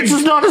you. This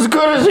pizza's not as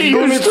good as it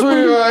used to be.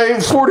 I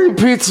ate 40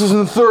 pizzas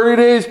in 30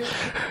 days.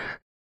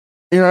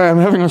 I'm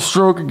having a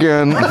stroke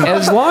again.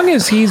 As long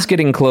as he's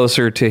getting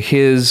closer to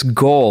his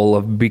goal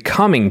of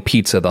becoming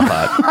Pizza the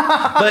Hut.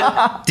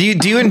 But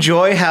do you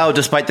enjoy how,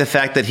 despite the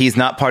fact that he's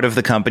not part of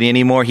the company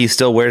anymore, he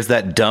still wears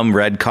that dumb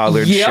red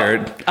collared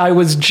shirt? I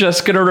was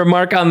just going to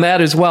remark on that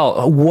as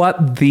well.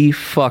 What the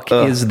fuck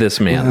is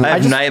this man? I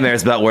have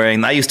nightmares about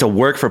wearing. I used to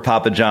work for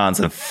Papa John's,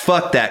 and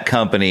fuck that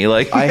company.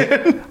 Like,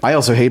 I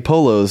also hate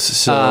polos.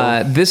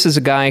 So this is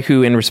a guy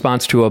who, in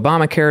response to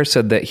Obamacare,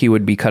 said that he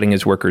would be cutting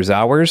his workers'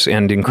 hours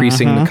and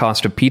increasing the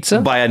cost of pizza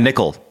by a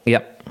nickel.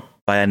 Yep.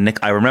 By a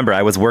nickel. I remember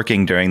I was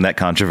working during that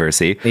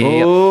controversy.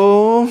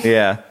 Oh,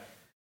 yeah.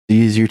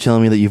 You're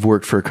telling me that you've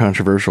worked for a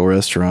controversial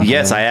restaurant?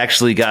 Yes, I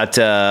actually got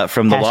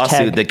from the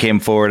lawsuit that came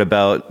forward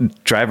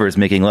about drivers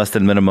making less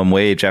than minimum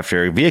wage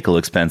after vehicle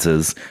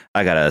expenses.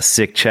 I got a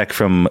sick check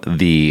from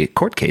the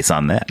court case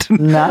on that.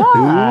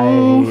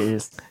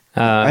 Nice.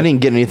 I didn't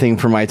get anything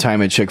for my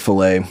time at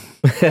Chick-fil-A.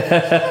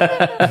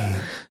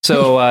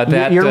 So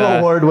that your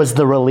reward was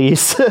the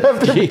release.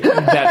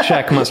 That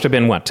check must have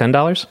been what,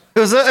 $10? It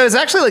was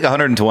actually like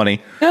 120.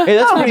 Hey,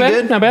 that's pretty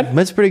good. Not bad.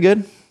 That's pretty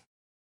good.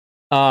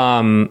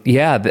 I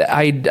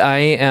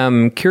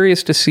am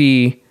curious to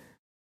see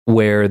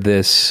where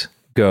this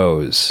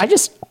goes.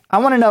 I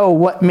want to know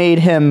what made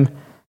him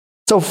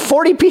So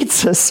 40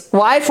 pizzas.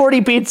 Why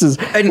 40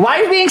 pizzas? And why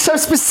are you being so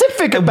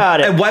specific about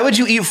it? And why would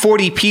you eat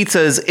 40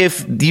 pizzas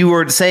if you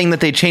were saying that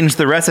they changed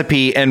the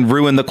recipe and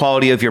ruined the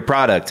quality of your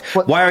product?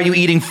 Why are you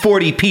eating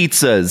 40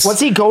 pizzas? Was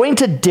he going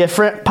to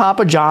different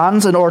Papa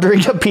John's and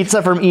ordering a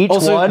pizza from each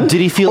one?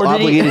 Did he feel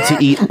obligated to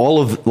eat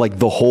all of like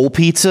the whole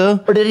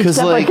pizza? Or did he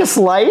accept like a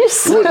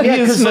slice? Well, yeah,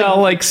 he's now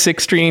like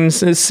six string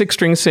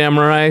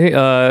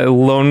samurai,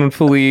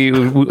 lonefully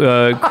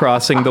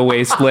crossing the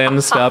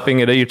wasteland,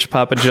 stopping at each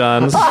Papa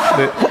John's.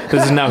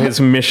 This is now his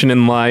mission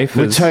in life.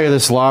 Let me tell you,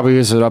 this lobby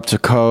isn't up to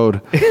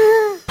code.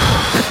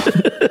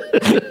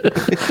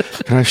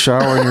 Can I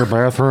shower in your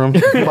bathroom?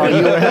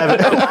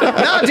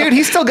 No, dude,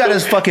 he's still got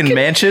his fucking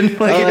mansion.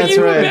 Like, can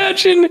you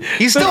imagine?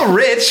 He's still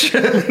rich.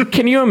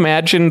 Can you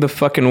imagine the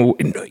fucking...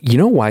 You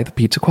know why the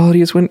pizza quality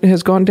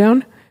has gone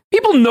down?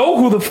 People know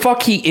who the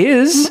fuck he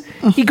is.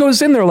 He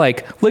goes in there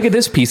like, look at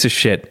this piece of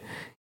shit.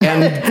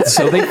 And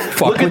so they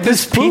fuck with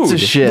this pizza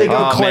shit. They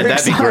go, man,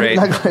 that'd be great.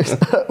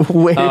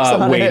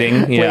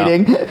 Waiting.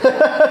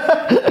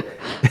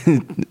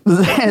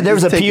 There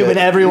was a pube in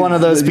every one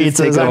of those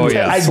pizzas.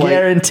 I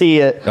guarantee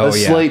it. A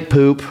slight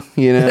poop,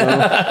 you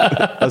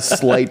know? A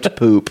slight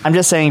poop. I'm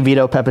just saying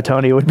Vito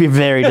Pepitone would be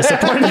very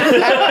disappointed.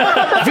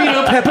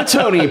 Vito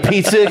Pepitone,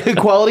 pizza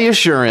quality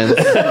assurance.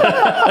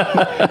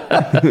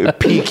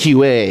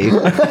 PQA.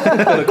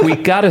 Look, we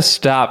gotta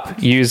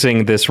stop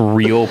using this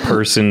real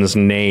person's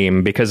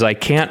name because I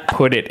can't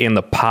put it in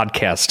the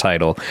podcast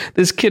title.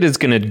 This kid is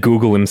gonna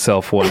Google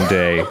himself one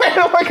day.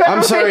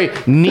 I'm sorry,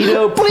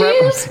 Nito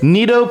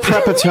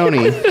Prepitone.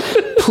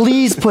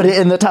 Please put it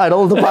in the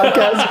title of the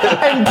podcast.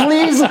 And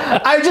please,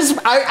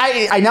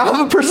 I now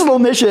have a personal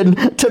mission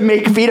to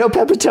make Vito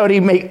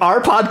Pepitone make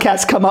our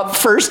podcast come up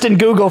first in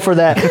Google for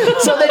that.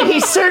 So that he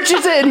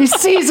searches it and he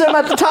sees him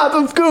at the top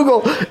of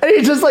Google. And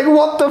he's just like,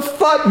 what the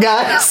fuck,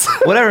 guys?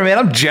 Whatever, man.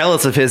 I'm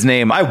jealous of his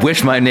name. I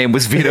wish my name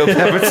was Vito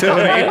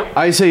Pepitone.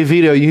 I say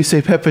Vito, you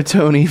say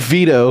Pepitone.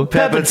 Vito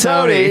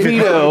Pepitone.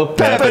 Vito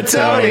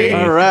Pepitone.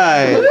 All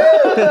right.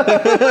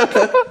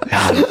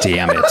 God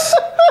damn it.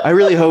 I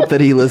really hope that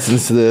he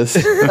listens to this.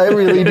 I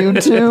really do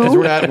too.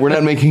 We're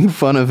not making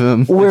fun of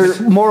him. We're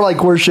more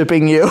like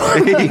worshiping you.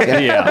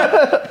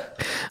 Yeah.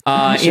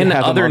 In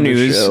other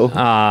news,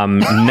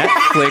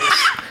 Netflix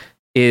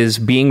is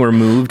being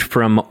removed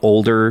from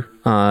older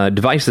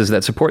devices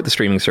that support the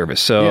streaming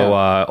service. So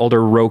older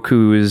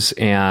Rokus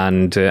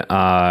and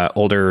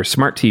older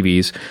smart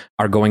TVs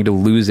are going to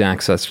lose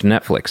access to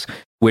Netflix,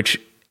 which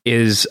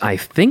is, I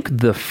think,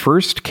 the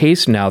first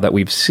case now that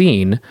we've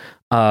seen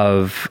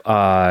of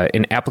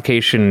an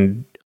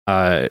application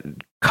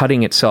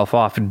cutting itself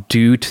off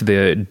due to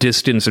the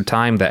distance of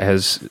time that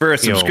has... For a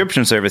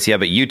subscription service, yeah,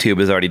 but YouTube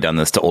has already done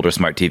this to older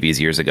smart TVs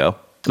years ago.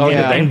 Oh,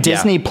 yeah. And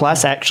Disney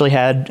Plus actually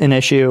had an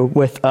issue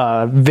with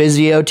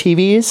Vizio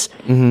TVs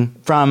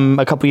from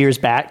a couple years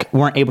back,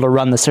 weren't able to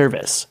run the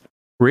service.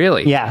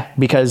 Really? Yeah,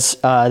 because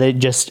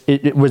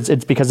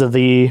it's because of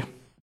the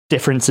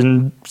difference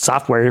in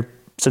software.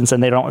 Since then,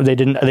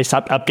 they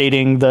stopped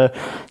updating the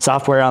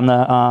software on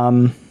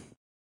the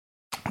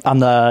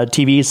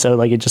TVs, so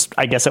like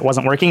I guess it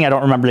wasn't working. I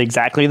don't remember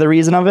exactly the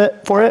reason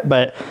for it,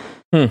 but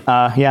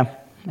yeah,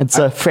 it's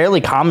a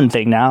fairly common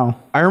thing now.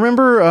 I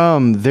remember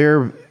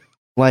they're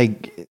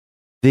like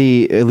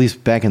at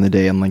least back in the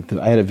day, and like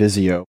I had a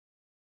Vizio,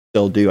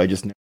 still do. I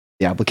just know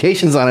the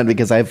applications on it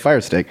because I have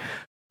Fire Stick.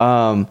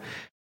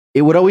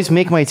 It would always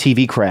make my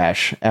TV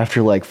crash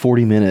after like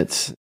 40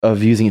 minutes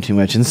of using it too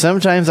much, and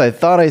sometimes I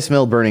thought I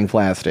smelled burning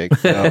plastic.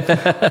 So,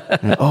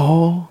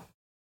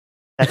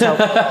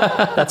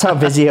 That's how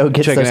Vizio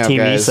gets those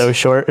TVs so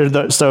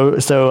short,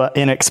 so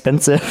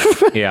inexpensive.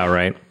 Yeah,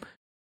 right.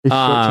 They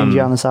shortchange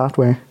you on the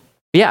software.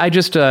 Yeah, I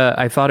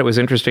thought it was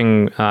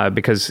interesting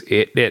because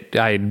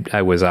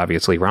I was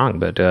obviously wrong,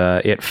 but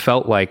it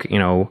felt like,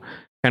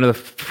 kind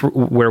of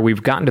where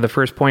we've gotten to the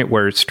first point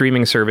where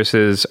streaming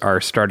services are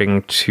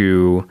starting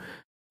to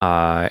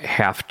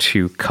have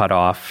to cut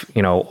off,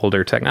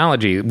 older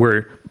technology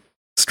where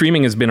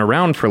streaming has been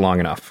around for long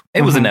enough.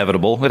 It was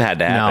inevitable. It had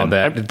to happen.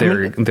 Now that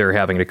they're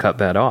having to cut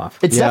that off.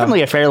 It's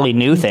definitely a fairly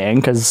new thing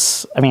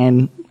because,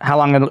 how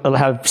long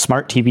have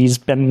smart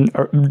TVs been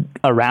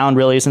around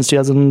really since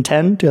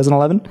 2010,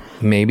 2011?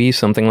 Maybe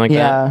something like that.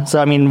 Yeah.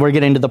 So, we're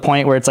getting to the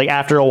point where it's like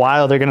after a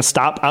while, they're going to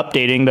stop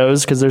updating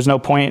those because there's no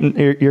point.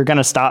 You're going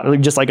to stop,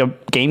 just like a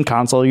game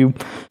console. You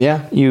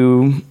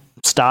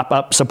stop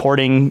up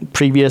supporting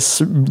previous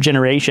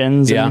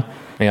generations. Yeah.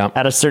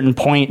 At a certain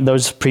point,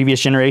 those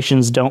previous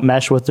generations don't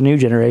mesh with the new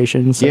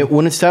generations. So. Yeah,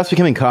 when it stops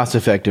becoming cost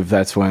effective,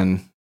 that's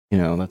when,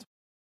 that's...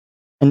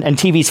 And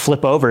TVs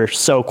flip over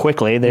so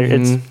quickly.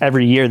 It's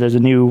every year there's a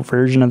new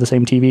version of the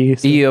same TV.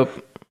 So. Yep.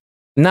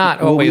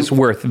 Not always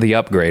worth the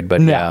upgrade,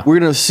 but yeah. We're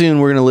going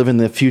to live in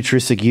the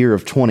futuristic year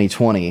of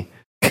 2020,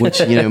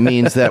 which,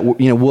 means that,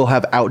 we'll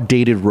have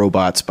outdated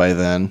robots by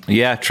then.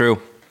 Yeah, true.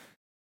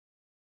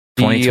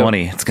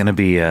 2020. It's going to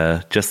be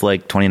just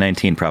like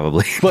 2019,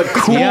 probably, but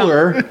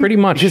cooler. Yeah, pretty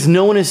much, because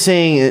no one is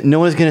going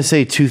to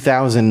say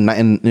 2000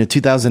 and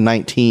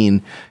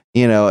 2019.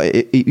 No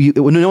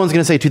one's going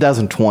to say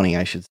 2020.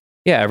 I should say.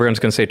 Yeah, everyone's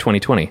going to say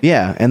 2020.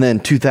 Yeah, and then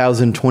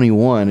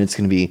 2021, it's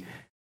going to be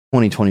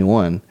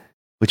 2021,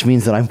 which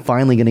means that I'm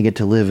finally going to get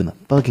to live in the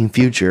fucking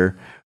future.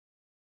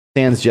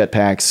 Sans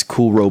jetpacks,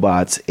 cool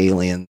robots,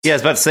 aliens. Yeah, I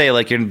was about to say,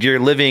 like, you're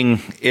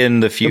living in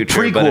the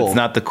future, but it's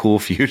not the cool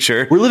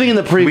future. We're living in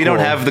the prequel. We don't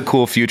have the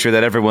cool future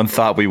that everyone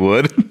thought we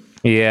would.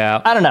 Yeah.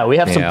 I don't know. We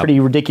have some pretty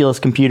ridiculous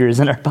computers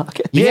in our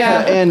pocket.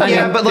 Yeah, and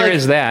but there like,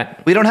 is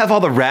that. We don't have all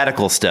the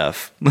radical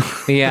stuff.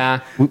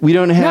 Yeah. we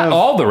don't have not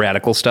all the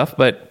radical stuff,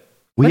 but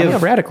we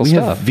have radical we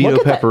stuff. Have Vito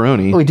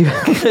Pepperoni. We do.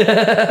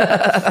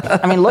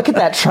 I mean, look at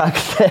that truck.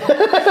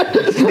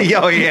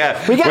 Oh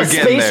yeah, we got a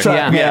space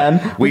truck,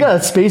 man. We got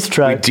a space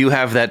truck. We do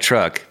have that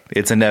truck.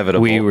 It's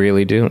inevitable. We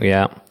really do.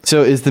 Yeah.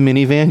 So is the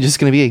minivan just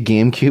going to be a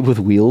GameCube with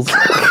wheels?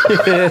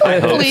 I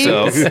hope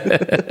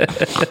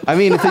so. I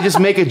mean, if they just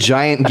make a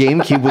giant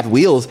GameCube with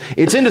wheels,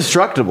 it's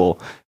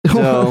indestructible.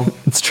 So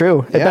it's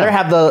true. It better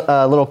have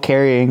the little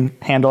carrying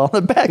handle on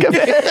the back of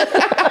it.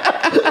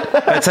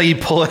 That's how you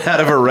pull it out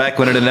of a wreck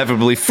when it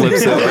inevitably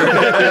flips over.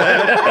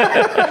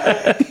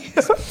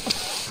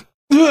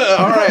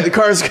 All right, the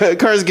car's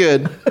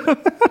good.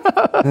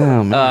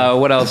 Oh, man.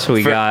 What else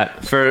we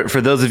got? For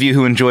those of you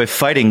who enjoy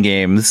fighting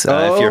games,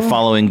 if you're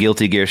following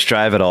Guilty Gear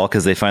Strive at all,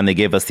 because they finally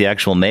gave us the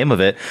actual name of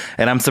it,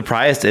 and I'm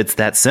surprised it's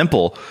that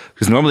simple,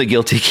 because normally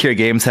Guilty Gear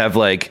games have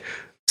like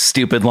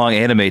stupid long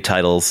anime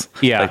titles.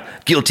 Yeah,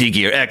 like Guilty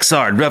Gear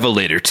XR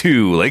Revelator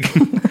 2, like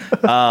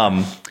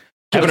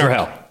Heaven or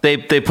hell. They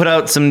put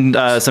out some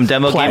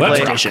demo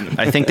gameplay.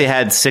 I think they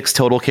had 6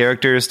 total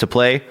characters to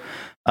play.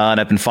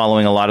 And I've been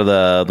following a lot of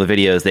the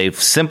videos. They've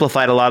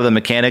simplified a lot of the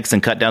mechanics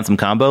and cut down some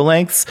combo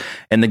lengths,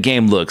 and the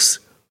game looks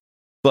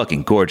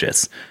fucking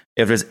gorgeous.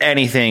 If there's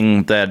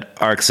anything that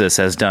Arxis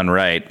has done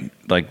right,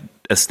 like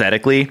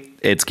aesthetically,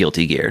 it's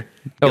Guilty Gear.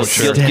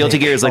 Guilty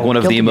Gear is like one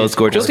of the most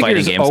gorgeous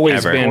fighting games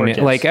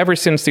ever. Like ever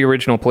since the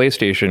original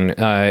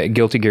PlayStation,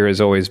 Guilty Gear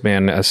has always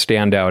been a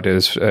standout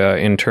as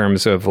in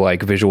terms of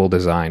like visual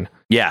design.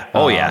 Yeah.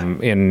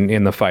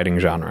 In the fighting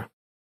genre.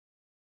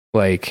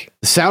 Like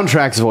the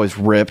soundtracks have always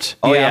ripped.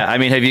 Oh yeah. I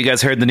mean, have you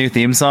guys heard the new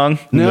theme song?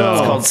 No.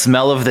 It's called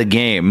 "Smell of the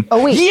Game."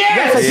 Oh wait,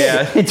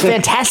 yes, it's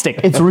fantastic.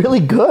 It's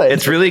really good.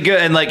 It's really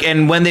good,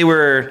 and when they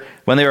were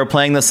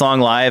playing the song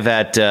live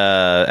at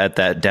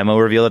that demo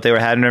reveal that they were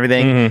having and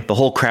everything, the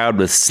whole crowd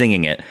was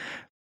singing it.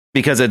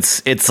 Because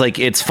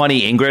it's funny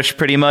English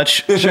pretty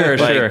much. Sure.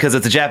 Because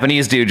it's a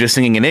Japanese dude just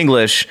singing in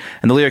English,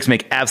 and the lyrics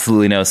make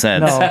absolutely no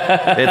sense. No.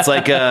 It's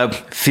like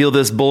feel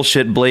this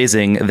bullshit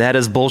blazing. That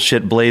is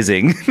bullshit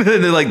blazing.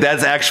 Like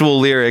that's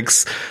actual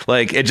lyrics.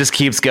 Like it just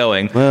keeps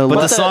going. Well,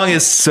 but the song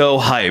is so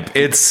hype.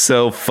 It's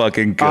so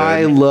fucking good.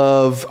 I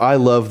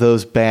love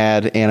those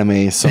bad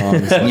anime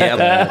songs.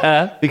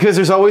 Yep. Because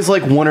there's always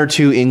like one or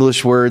two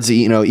English words,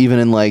 even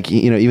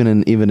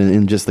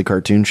in just the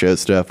cartoon show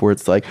stuff where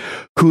it's like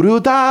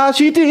Kuruta.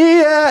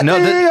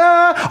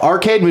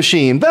 Arcade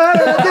machine. This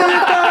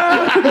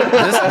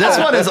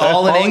one is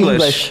all in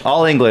English.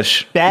 All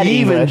English. Bad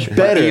English.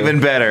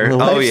 Even better.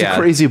 Life's a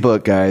crazy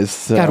book, guys.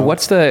 So. God,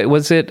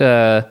 was it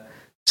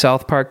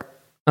South Park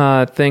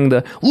thing?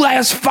 The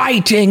less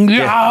fighting,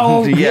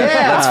 love. Yeah,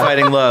 less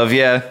fighting, love.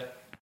 Yeah.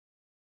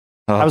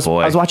 Oh, I was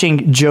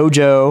watching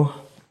JoJo.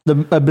 The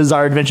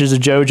Bizarre Adventures of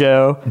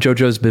JoJo.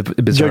 JoJo's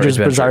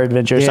Bizarre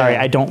Adventure. Yeah. Sorry,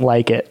 I don't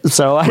like it.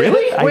 So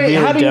really? Wait,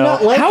 how do you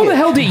not like it? How the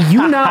hell do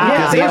you not?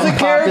 Yeah, there's a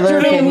character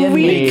in the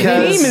movie. The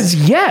name is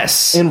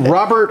Yes. And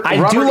Robert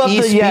do love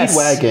E. the yes.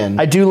 Speedwagon.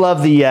 I do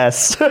love the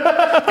yes.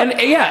 And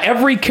yeah,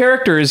 every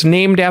character is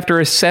named after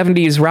a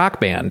 70s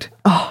rock band.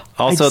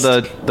 Also,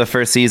 the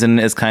first season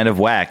is kind of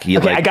whack.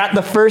 I got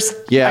the first.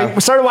 Yeah. I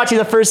started watching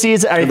the first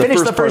season. I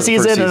finished the first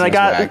season,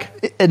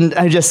 and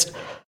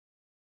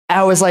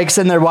I was like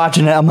sitting there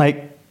watching it. I'm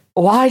like,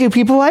 why do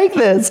people like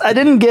this? I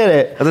didn't get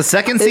it. The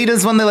second season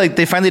is when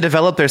they finally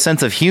develop their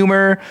sense of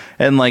humor,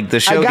 and like the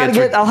show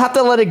I'll have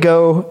to let it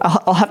go.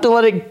 I'll have to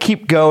let it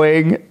keep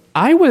going.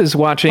 I was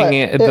watching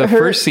the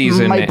first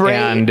season,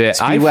 and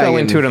I fell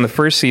into it on the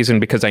first season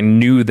because I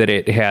knew that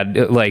it had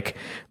like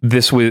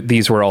these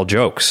were all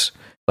jokes.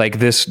 Like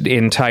this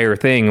entire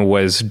thing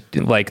was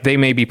like they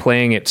may be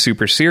playing it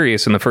super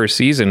serious in the first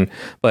season,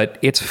 but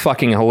it's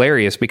fucking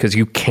hilarious because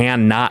you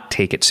cannot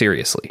take it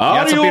seriously. You're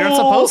not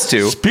supposed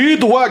to.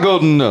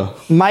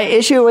 Speedwagon. My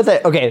issue with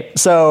it. Okay,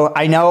 so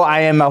I know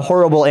I am a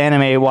horrible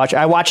anime watcher.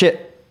 I watch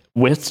it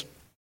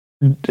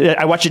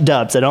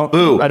dubs. I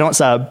don't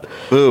sub.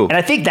 Ooh. And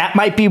I think that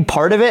might be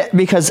part of it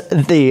because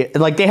they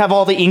have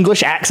all the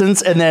English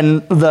accents and then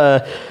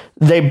the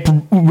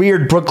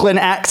weird Brooklyn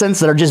accents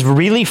that are just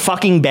really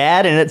fucking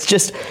bad, and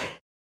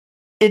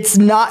it's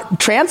not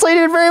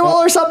translated very well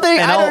or something.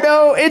 I don't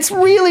know. It's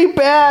really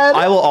bad.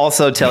 I will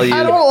also tell you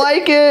I don't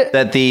like it.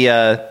 that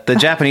the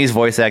Japanese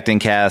voice acting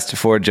cast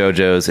for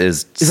JoJo's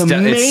is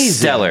amazing. It's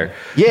stellar.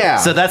 Yeah.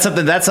 So that's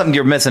something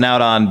you're missing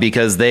out on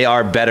because they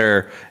are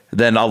better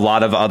than a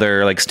lot of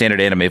other like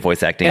standard anime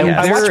voice acting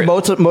casts. I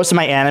watch most of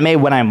my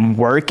anime when I'm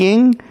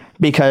working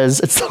because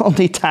it's the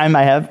only time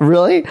I have.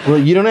 Really? Well,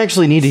 you don't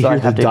actually need to hear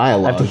the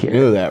dialogue. I have to hear you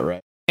know that,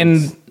 right?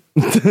 And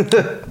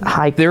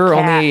There are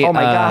only oh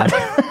my god.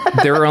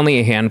 there are only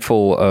a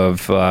handful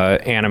of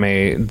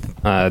anime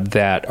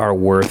that are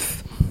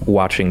worth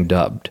watching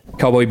dubbed.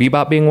 Cowboy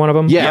Bebop being one of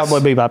them. Yes.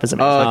 Cowboy Bebop is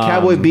amazing.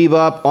 Cowboy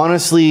Bebop,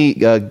 honestly,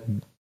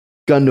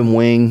 Gundam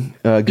Wing.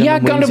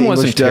 Gundam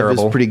wasn't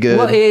terrible. Is pretty good.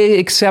 Well,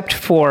 except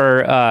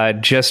for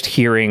just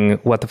hearing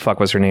what the fuck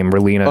was her name,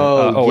 Relina.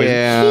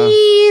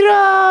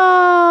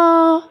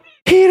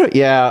 Hiro.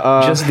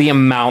 Yeah. Just the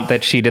amount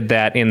that she did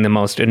that in the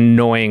most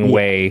annoying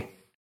way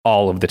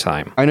all of the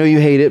time. I know you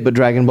hate it, but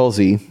Dragon Ball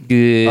Z. Yep,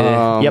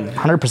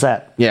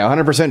 100%. Yeah,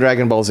 100%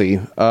 Dragon Ball Z.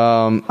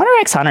 Hunter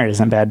x Hunter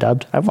isn't bad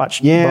dubbed. I've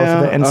watched both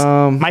of it.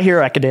 And My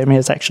Hero Academia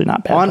is actually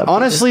not bad dubbed.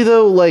 Honestly,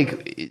 though,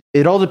 like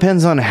it all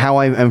depends on how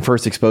I am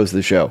first exposed to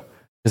the show.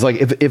 It's like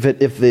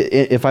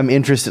if I'm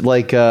interested,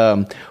 like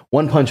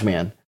One Punch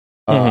Man.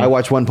 I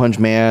watch One Punch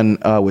Man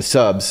with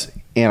subs,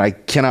 and I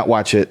cannot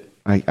watch it.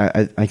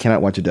 I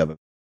cannot watch it dubbed.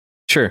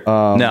 Sure.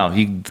 No,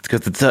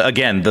 because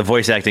again, the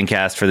voice acting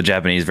cast for the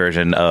Japanese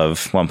version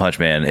of One Punch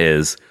Man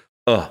is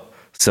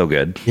so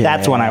good. Yeah.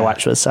 That's when I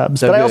watched with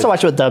subs, but I also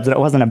watched with dubs, and it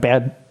wasn't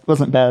bad.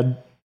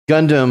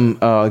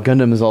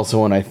 Gundam is also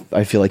one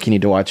I feel like you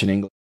need to watch in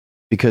English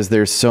because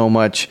there's so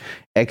much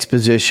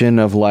exposition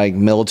of like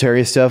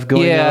military stuff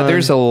going on. Yeah,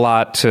 there's a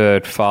lot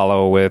to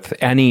follow with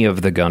any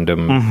of the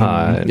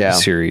Gundam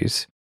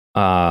series.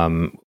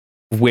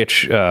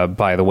 Which,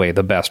 by the way,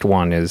 the best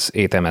one is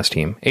 8th MS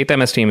Team. 8th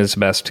MS Team is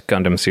the best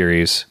Gundam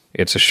series.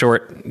 It's a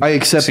short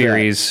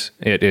series.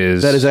 It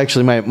is. That is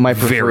actually my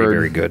preferred. Very,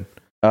 very good.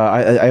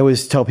 I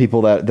always tell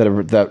people that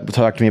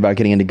talk to me about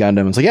getting into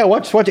Gundam. It's like, yeah,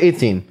 watch 8th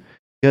Team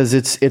because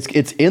it's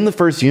in the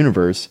first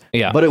universe.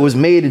 Yeah, but it was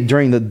made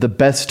during the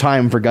best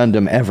time for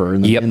Gundam ever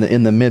in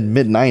the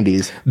mid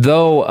 90s.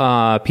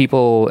 Though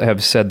people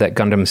have said that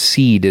Gundam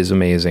Seed is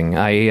amazing.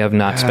 I have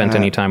not spent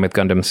any time with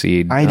Gundam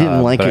Seed. I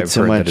didn't like it I've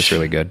so heard much. That it's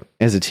really good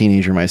as a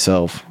teenager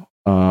myself.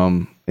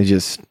 It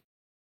just,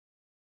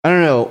 I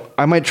don't know.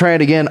 I might try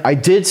it again. I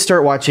did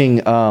start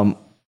watching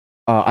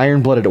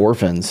Iron Blooded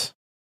Orphans,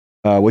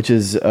 which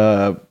is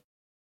Gundam.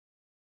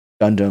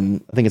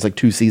 I think it's like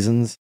 2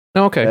 seasons.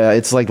 Okay.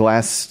 It's like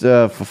last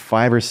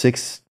 5 or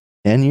 6,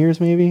 10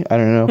 years, maybe. I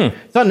don't know.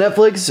 It's on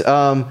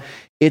Netflix.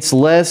 It's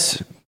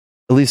less, at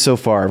least so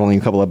far. I've only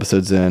a couple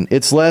episodes in.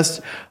 It's less.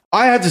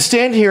 I have to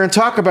stand here and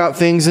talk about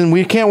things, and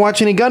we can't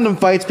watch any Gundam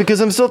fights because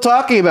I'm still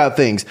talking about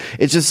things.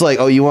 It's just like,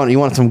 oh, you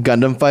want some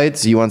Gundam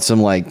fights? You want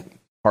some like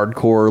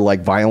hardcore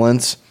like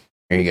violence?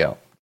 There you go.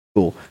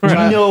 Cool. You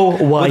know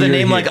why with a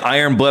name like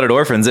Iron Blooded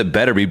Orphans, it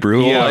better be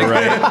brutal.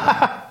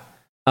 Yeah,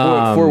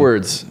 right. Four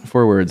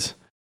words.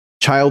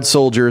 Child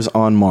soldiers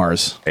on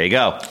Mars. There you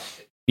go.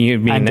 You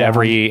mean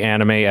every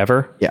anime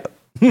ever? Yeah.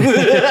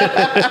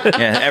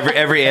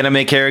 Every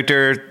anime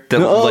character,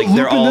 they're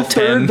all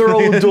 10. They're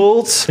all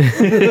adults.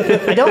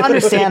 I don't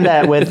understand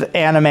that with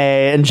anime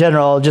in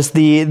general. Just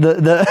the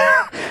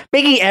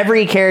making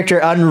every character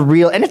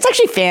unreal, and it's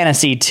actually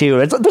fantasy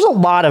too. There's a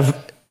lot of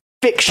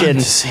fiction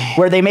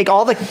where they make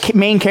all the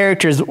main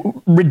characters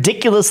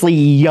ridiculously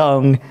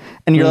young,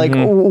 and you're like,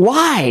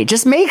 why?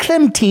 Just make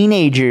them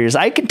teenagers.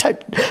 I can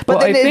touch.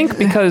 But I think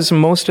because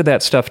most of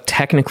that stuff,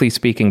 technically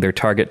speaking, their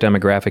target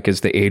demographic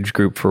is the age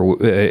group for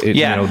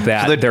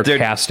they're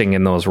casting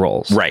in those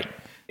roles, right?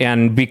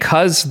 And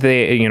because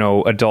they,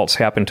 adults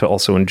happen to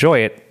also enjoy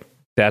it.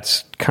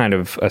 That's kind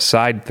of a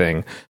side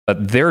thing,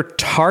 but their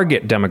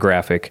target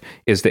demographic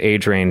is the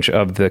age range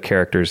of the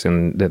characters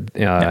in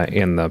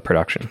the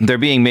production. They're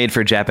being made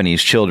for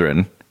Japanese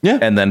children,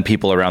 and then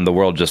people around the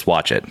world just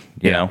watch it.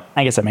 You know,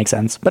 I guess that makes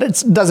sense, but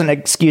it doesn't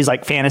excuse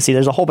like fantasy.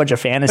 There's a whole bunch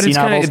of fantasy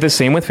novels. The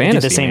same with fantasy.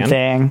 Do the same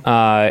thing.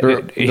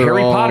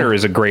 Harry Potter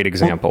is a great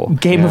example.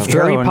 Game of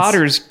Thrones. Harry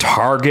Potter's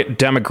target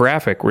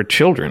demographic were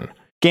children.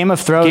 Game of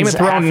Thrones.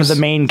 Half of the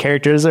main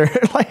characters are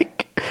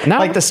like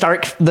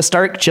the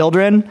Stark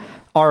children.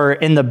 Are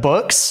in the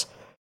books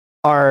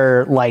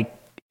are like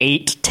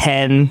 8,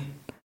 10,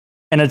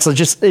 and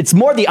it's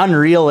more the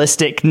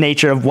unrealistic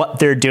nature of what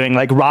they're doing.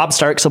 Like Robb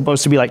Stark's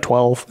supposed to be like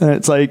 12, and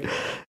it's like,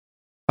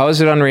 how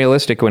is it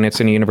unrealistic when it's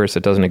in a universe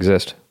that doesn't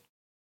exist?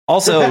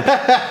 Also,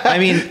 I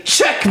mean,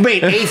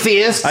 checkmate,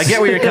 atheist. I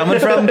get where you're coming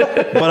from,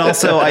 but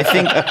also I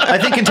think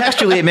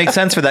contextually it makes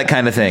sense for that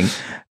kind of thing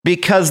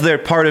because they're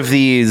part of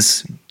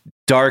these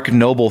dark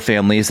noble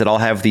families that all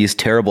have these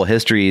terrible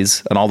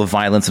histories and all the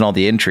violence and all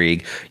the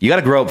intrigue. You got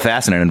to grow up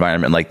fast in an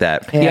environment like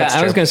that. Yeah,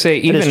 I was going to say,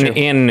 even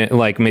in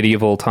like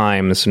medieval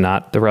times,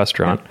 not the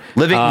restaurant.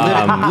 Living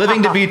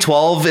to be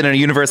 12 in a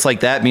universe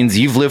like that means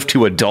you've lived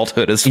to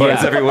adulthood as far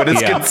as everyone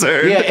is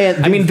concerned. Yeah,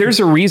 and I mean, there's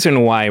a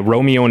reason why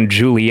Romeo and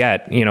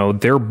Juliet,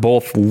 they're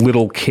both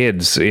little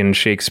kids in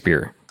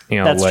Shakespeare.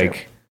 That's true.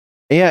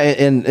 Yeah,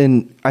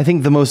 and I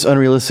think the most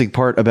unrealistic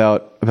part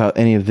about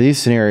any of these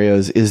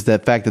scenarios is the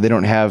fact that they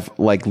don't have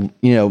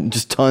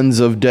just tons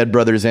of dead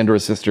brothers and or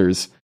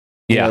sisters.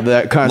 Yeah,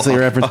 that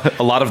constantly reference.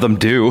 A lot of them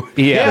do.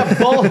 Yeah,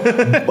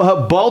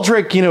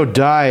 Baldric,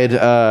 died.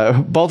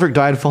 Baldric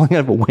died falling out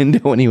of a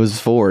window when he was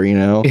 4.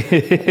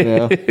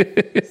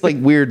 It's like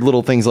weird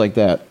little things like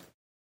that.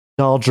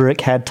 Daldrick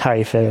had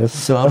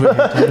typhus.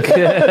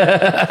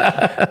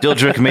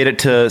 Dildrick made it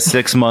to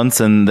 6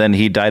 months, and then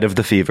he died of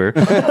the fever.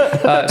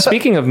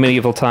 Speaking of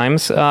medieval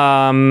times,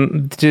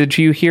 did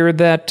you hear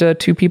that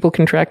 2 people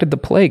contracted the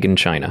plague in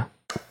China?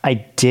 I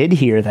did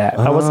hear that.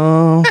 I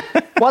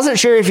wasn't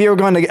sure if you were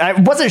going to. I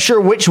wasn't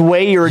sure which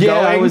way you were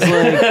going. I was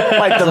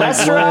like the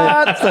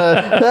restaurant.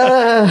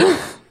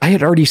 I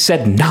had already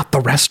said not the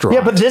restaurant.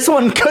 Yeah, but this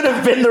one could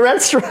have been the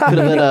restaurant. Could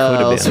have been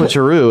a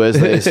switcheroo, as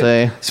they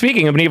say.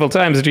 Speaking of medieval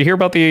times, did you hear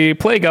about the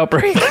plague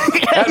outbreak?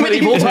 At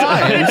medieval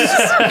times.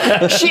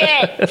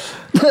 Shit.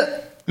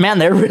 Man,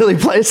 they're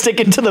really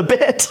sticking to the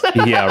bit.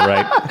 Yeah,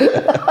 right.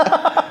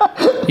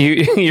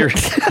 You're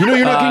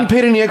not getting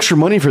paid any extra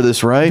money for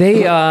this, right?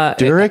 They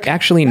Derek?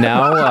 Actually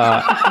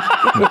now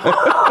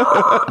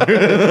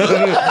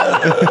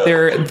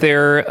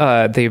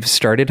they've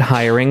started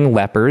hiring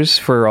lepers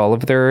for all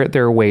of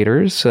their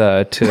waiters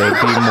to be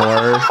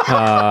more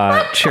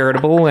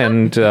charitable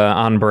and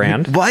on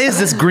brand. Why is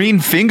this green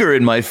finger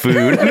in my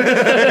food?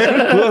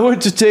 Well, I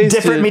went to taste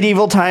Different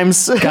medieval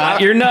times.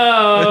 Got your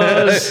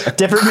nose.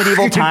 Different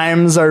medieval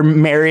times are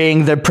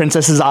marrying the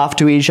princesses off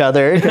to each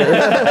other.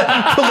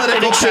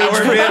 Political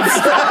power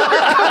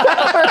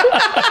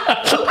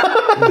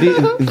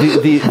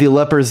the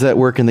lepers that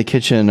work in the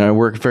kitchen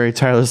work very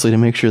tirelessly to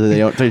make sure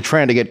that they're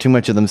trying to get too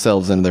much of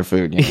themselves into their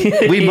food.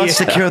 We must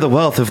secure the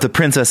wealth of the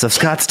Princess of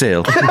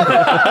Scottsdale.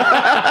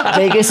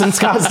 Vegas and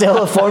Scottsdale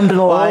have formed an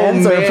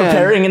alliance. They're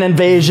preparing an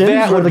invasion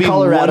for the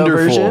Colorado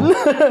version.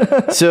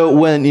 So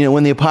when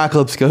the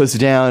apocalypse goes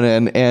down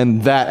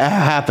and that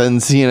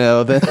happens, then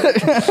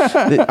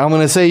I'm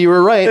going to say you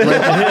were right.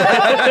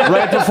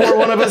 Right before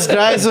one of us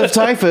dies of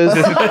typhus.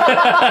 Dad,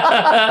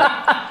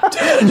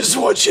 I just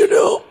want you to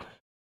know.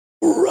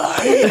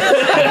 Right.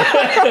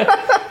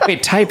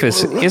 Wait,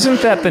 typhus,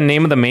 isn't that the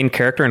name of the main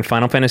character in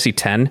Final Fantasy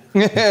X?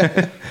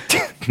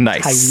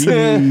 Nice.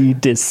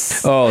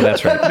 Oh,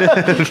 that's right.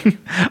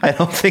 I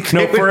don't think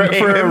for a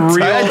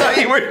real. I thought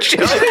you were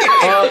joking.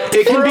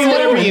 It can be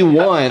whatever you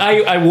want.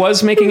 I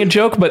was making a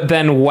joke, but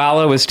then while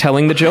I was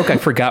telling the joke, I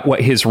forgot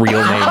what his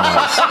real name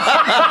was.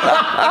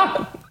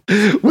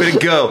 Way to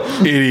go,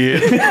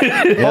 idiot.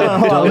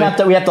 Hold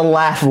on. We have to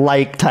laugh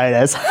like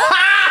Titus.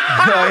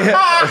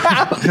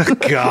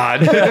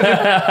 God.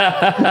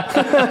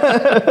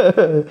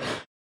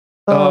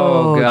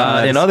 Oh,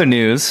 God. In other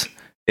news,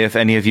 if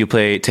any of you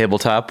play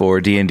tabletop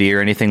or D&D or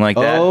anything like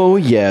that. Oh,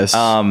 yes.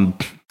 I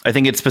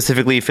think it's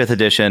specifically 5th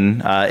edition.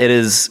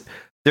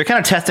 They're kind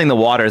of testing the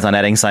waters on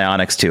adding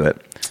psionics to it.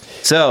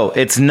 So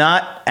it's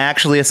not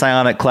actually a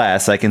psionic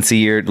class. I can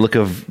see your look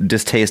of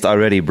distaste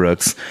already,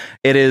 Brooks.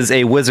 It is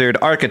a wizard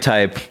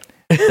archetype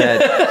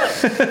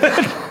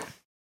that...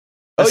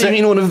 Oh, you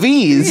mean one of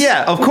these?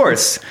 Yeah, of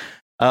course.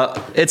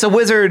 It's a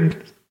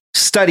wizard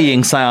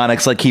studying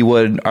psionics like he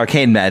would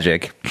arcane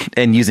magic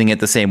and using it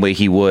the same way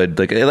he would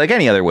like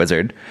any other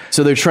wizard.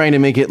 So they're trying to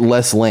make it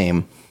less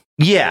lame.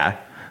 Yeah.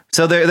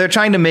 So they're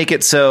trying to make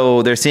it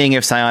so they're seeing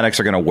if psionics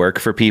are going to work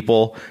for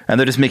people, and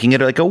they're just making it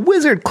like a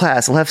wizard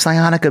class will have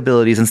psionic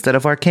abilities instead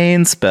of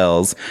arcane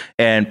spells,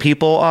 and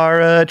people are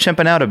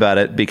chimping out about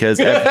it because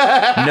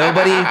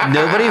nobody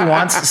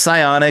wants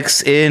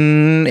psionics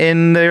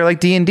in their like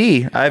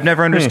D&D. I've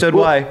never understood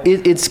why.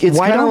 It's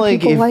Why kind of don't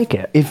like people like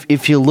it?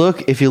 If you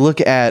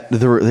look at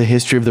the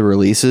history of the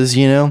releases,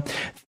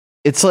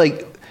 it's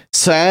like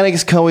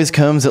psionics always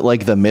comes at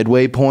like the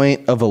midway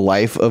point of a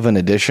life of an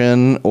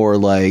edition, or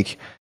like.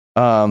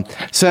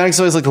 Psionics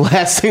always like the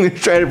last thing they're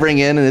trying to bring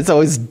in, and it's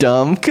always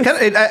dumb.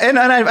 And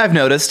I've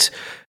noticed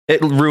it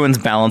ruins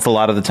balance a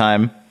lot of the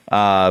time.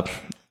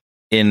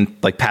 In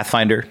like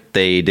Pathfinder,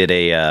 they did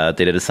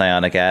a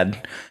psionic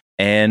ad,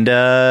 and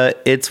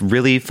it's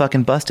really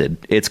fucking busted.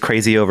 It's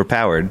crazy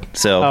overpowered.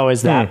 So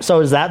is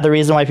that the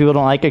reason why people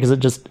don't like it? Because it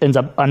just ends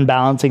up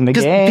unbalancing the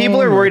game.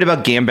 People are worried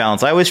about game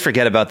balance. I always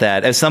forget about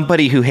that. As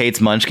somebody who hates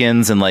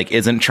Munchkins and like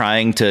isn't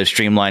trying to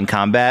streamline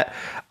combat,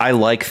 I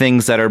like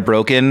things that are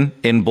broken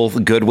in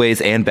both good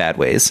ways and bad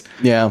ways.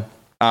 Yeah.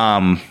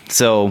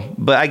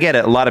 But I get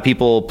it. A lot of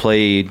people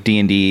play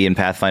D&D and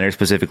Pathfinder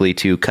specifically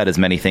to cut as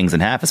many things in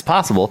half as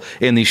possible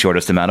in the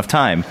shortest amount of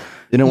time.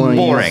 They don't want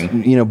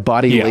to use,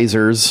 body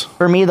lasers.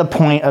 For me, the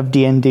point of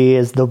D&D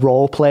is the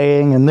role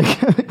playing and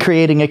the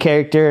creating a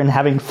character and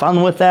having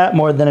fun with that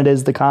more than it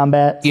is the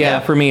combat.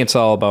 Yeah, for me, it's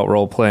all about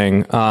role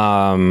playing.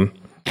 I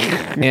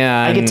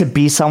get to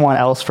be someone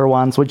else for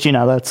once, which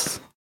that's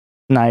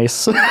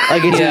nice. I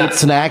get to eat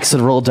snacks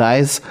and roll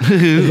dice.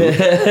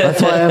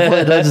 That's why I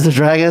play Dungeons and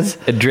Dragons.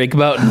 And drink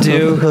Mountain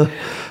Dew.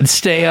 And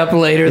stay up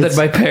later than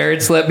my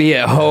parents let me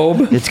at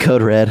home. It's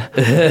Code Red.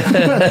 God,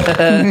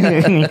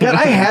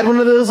 I had one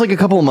of those like a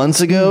couple of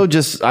months ago.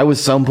 I was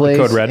someplace.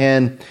 Code Red.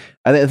 And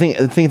I think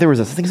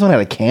someone had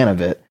a can of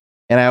it.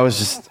 And I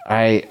was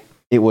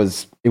it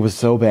was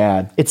so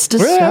bad. It's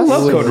disgusting. I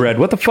love Code Red.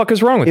 What the fuck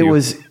is wrong with you?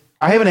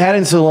 I haven't had it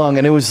in so long,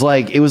 and it was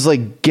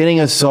like getting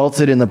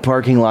assaulted in the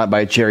parking lot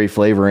by cherry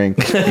flavoring.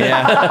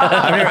 Yeah,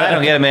 I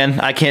don't get it, man.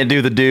 I can't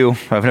do the dew.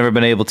 I've never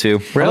been able to.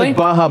 I like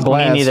Baja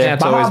Blast. Me neither.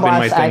 That's Baja always been my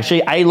Blast, thing.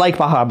 actually, I like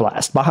Baja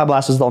Blast. Baja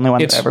Blast was the only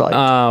one that I ever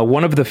liked.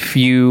 One of the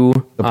few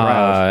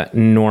Proud.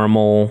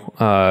 normal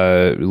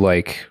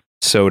like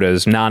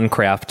sodas,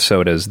 non-craft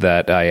sodas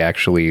that I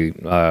actually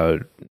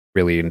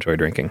really enjoy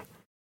drinking.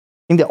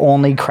 I think the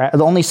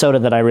only soda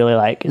that I really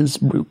like is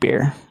root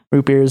beer.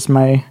 Root beer is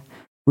my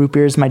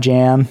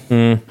jam.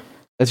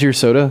 That's your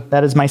soda?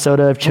 That is my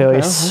soda of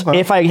choice. Okay.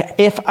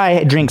 If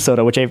I drink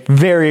soda, which I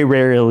very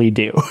rarely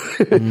do,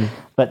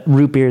 but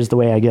root beer is the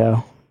way I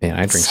go. Man,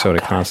 I drink soda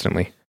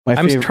constantly. My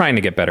I'm favorite- trying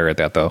to get better at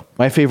that, though.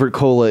 My favorite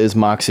cola is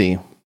Moxie.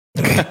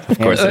 Of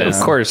course it is.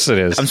 Of course it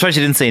is. I'm surprised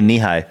you didn't say knee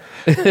high.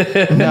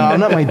 No, I'm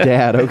not my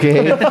dad,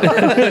 okay?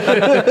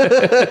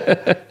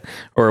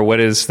 Or what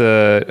is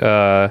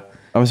the...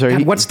 I'm sorry.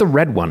 God, what's the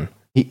red one?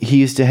 He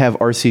used to have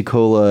RC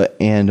Cola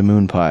and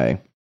Moon Pie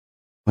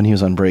when he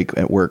was on break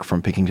at work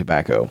from picking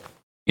tobacco.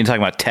 You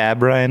talking about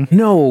Tab, Ryan?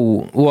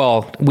 No,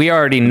 well, we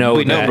already know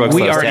We know that. Brooks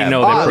We loves already Tab.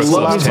 know that I Brooks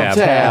love loves some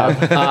Tab.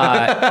 Tab. No,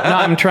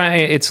 I'm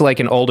trying. It's like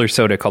an older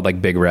soda called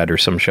like Big Red or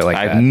some shit like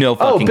I that. have no Oh,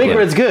 fucking Big clue.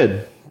 Red's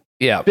good.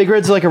 Yeah, Big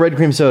Red's like a red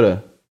cream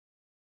soda.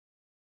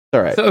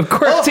 All right. of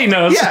course he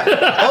knows. Yeah.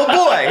 Oh boy.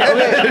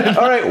 Okay.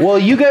 All right. Well,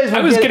 you guys were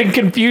I was getting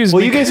confused.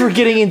 Well, you guys were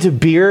getting into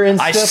beer and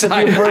I stuff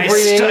at the studied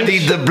appropriate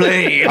age. the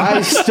blade.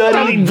 I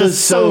studied the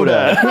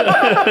soda.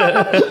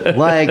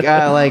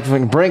 like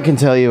when Brent can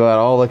tell you about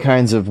all the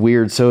kinds of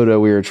weird soda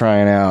we were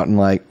trying out, and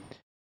like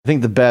I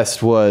think the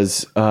best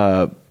was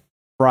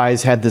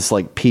Fry's had this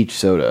like peach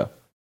soda.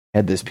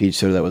 Had this peach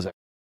soda that was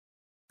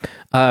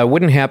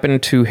wouldn't happen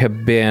to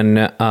have been.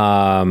 it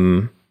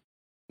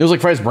was like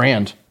Fry's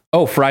brand.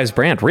 Oh, Fry's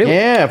brand, really?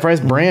 Yeah, Fry's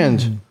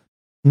brand.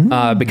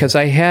 Because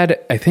I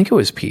think it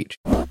was peach.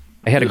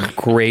 I had a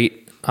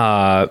great.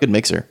 Good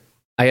mixer.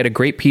 I had a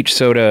great peach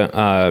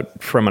soda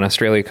from an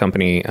Australia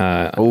company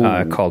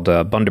called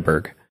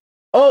Bundaberg.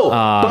 Oh,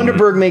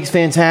 Bundaberg makes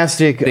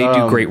fantastic. They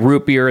do great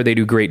root beer. They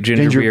do great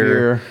ginger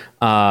beer.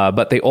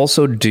 But they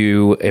also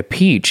do a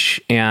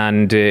peach,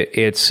 and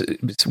it's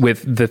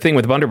with the thing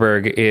with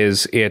Bundaberg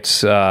is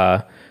it's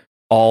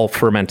all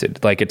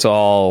fermented, like it's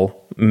all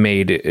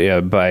made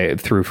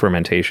through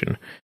fermentation.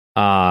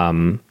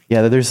 Yeah,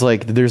 there's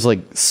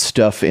like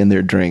stuff in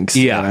their drinks.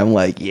 Yeah. and I'm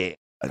like, yeah,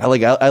 I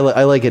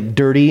like it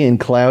dirty and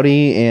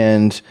cloudy,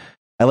 and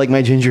I like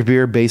my ginger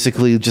beer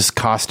basically just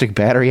caustic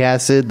battery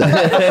acid.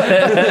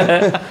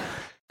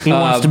 He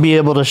wants to be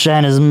able to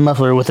shine his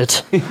muffler with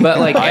it. But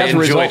like I as a enjoy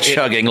result,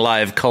 chugging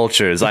live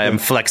cultures. I am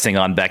flexing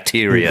on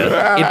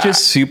bacteria. it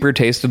just super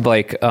tasted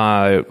like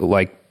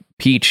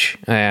peach,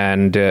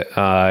 and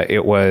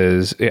it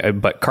was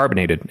but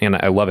carbonated, and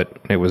I love it.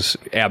 It was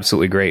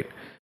absolutely great.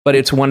 But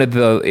it's one of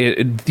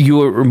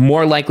you are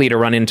more likely to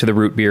run into the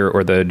root beer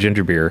or the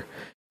ginger beer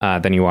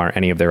than you are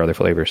any of their other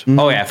flavors.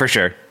 Oh yeah, for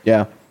sure.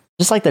 Yeah.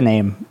 Just like the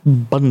name,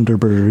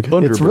 Bundaberg.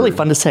 It's really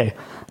fun to say.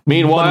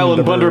 Meanwhile,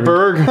 in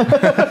Bundaberg.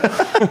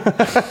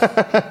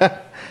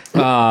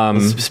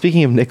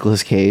 Speaking of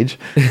Nicolas Cage,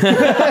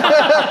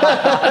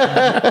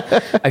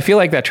 I feel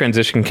like that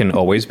transition can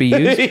always be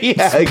used.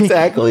 yeah,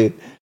 exactly.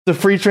 The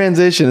free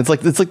transition. It's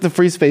like the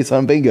free space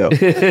on Bingo.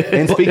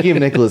 And speaking of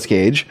Nicolas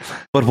Cage,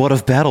 But what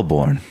of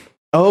Battleborn?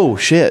 oh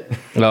shit!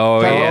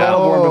 Oh yeah.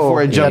 Battleborn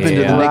before I jump into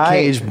the yeah. Nick Right.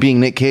 Cage being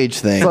Nick Cage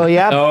thing. So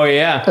yeah, Oh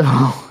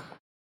yeah.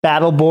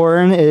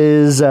 Battleborn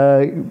is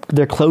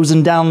they're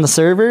closing down the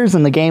servers,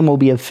 and the game will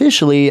be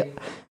officially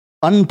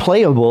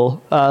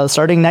unplayable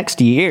starting next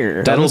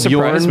year. Doesn't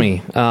surprise Bjorn?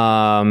 me.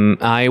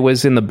 I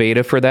was in the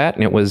beta for that,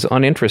 and it was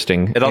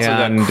uninteresting. It also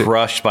And got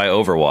crushed by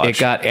Overwatch. It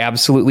got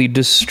absolutely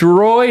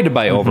destroyed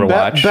by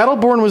Overwatch.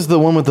 Battleborn was the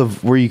one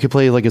with where you could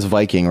play like as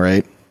Viking,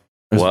 right?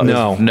 What?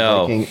 No.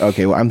 Viking.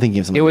 Okay, well, I'm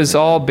thinking of something. It was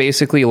all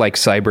basically like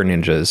Cyber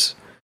Ninjas.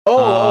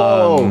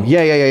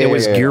 Yeah. It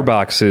was yeah.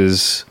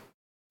 Gearbox's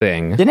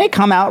thing. Didn't it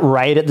come out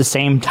right at the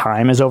same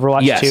time as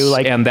Overwatch Yes, 2?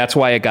 and that's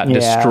why it got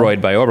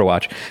destroyed by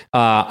Overwatch.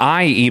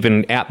 I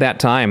even, at that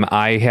time,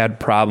 I had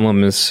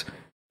problems.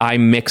 I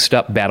mixed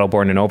up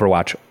Battleborn and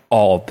Overwatch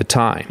all the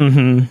time.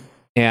 Mm-hmm.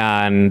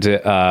 And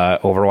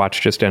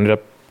Overwatch just ended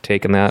up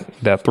taking that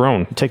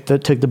throne. Took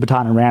the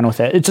baton and ran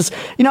with it. It's just,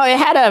 it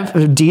had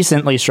a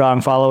decently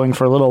strong following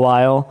for a little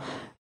while.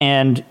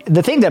 And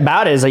the thing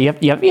about it is that you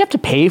have to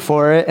pay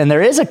for it, and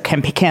there is a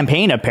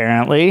campaign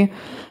apparently.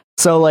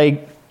 So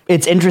like,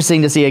 it's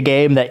interesting to see a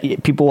game that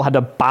people had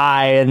to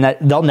buy and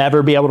that they'll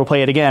never be able to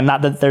play it again.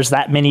 Not that there's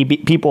that many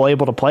people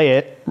able to play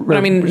it.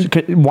 I mean,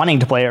 wanting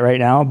to play it right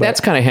now. But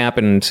That's kind of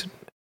happened.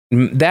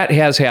 That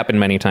has happened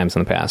many times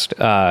in the past,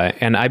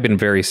 and I've been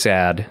very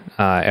sad.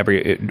 At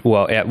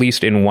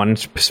least in one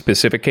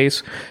specific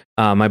case,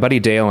 my buddy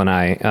Dale and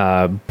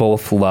I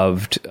both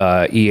loved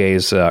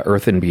EA's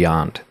Earth and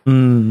Beyond.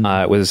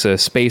 It was a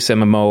space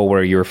MMO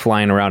where you were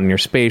flying around in your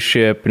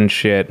spaceship and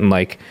shit, and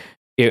like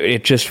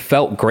it just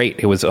felt great.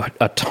 It was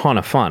a ton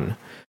of fun,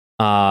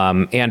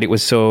 and it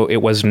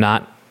was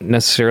not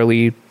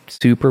necessarily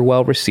super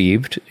well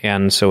received,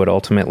 and so it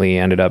ultimately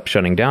ended up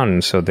shutting down,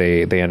 and so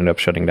they ended up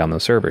shutting down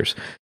those servers.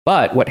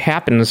 But what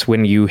happens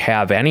when you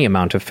have any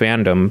amount of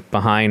fandom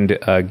behind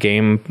a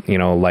game,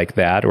 like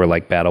that, or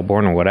like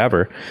Battleborn or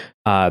whatever,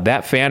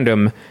 that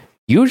fandom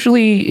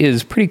usually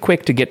is pretty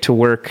quick to get to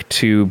work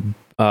to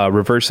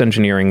reverse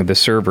engineering the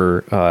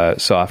server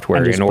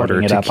software in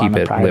order to keep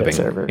it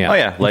living. Yeah. Oh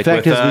yeah, like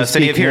with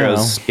City of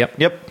Heroes. Now,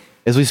 Yep.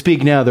 As we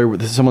speak now,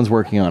 someone's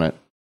working on it.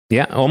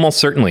 Yeah, almost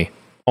certainly.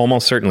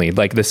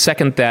 Like the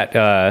second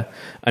that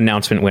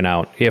announcement went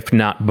out, if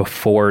not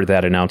before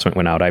that announcement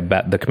went out, I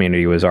bet the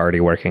community was already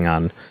working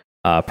on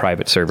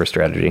private server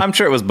strategy. I'm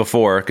sure it was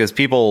before, because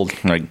people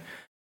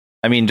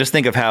just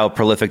think of how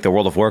prolific the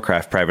World of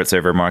Warcraft private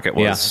server market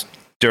was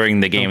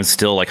during the game's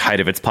still height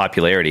of its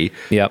popularity.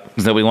 Yep.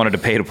 So we wanted to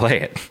pay to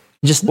play it.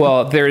 There's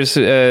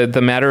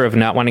the matter of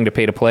not wanting to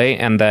pay to play,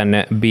 and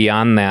then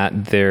beyond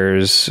that,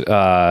 there's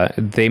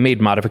they made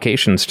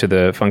modifications to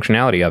the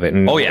functionality of it.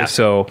 And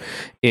so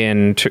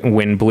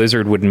when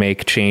Blizzard would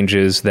make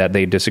changes that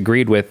they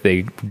disagreed with,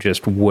 they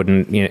just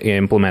wouldn't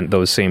implement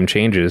those same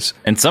changes.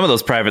 And some of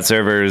those private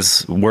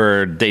servers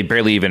they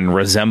barely even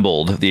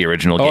resembled the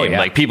original game.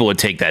 Yeah. People would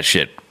take that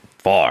shit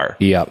far.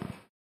 Yep.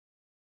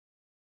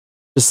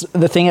 Just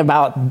the thing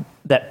about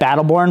that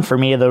Battleborn, for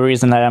me, the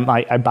reason that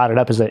I brought it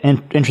up as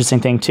an interesting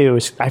thing too,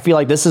 is I feel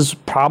like this is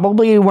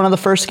probably one of the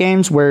first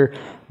games where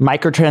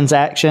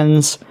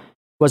microtransactions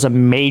was a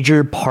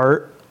major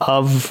part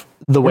of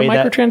the way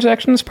that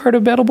microtransactions part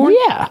of Battleborn.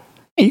 Yeah,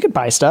 you could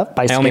buy stuff.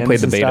 I only played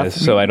the beta,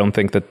 so I don't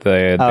think that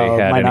they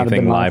had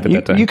anything live at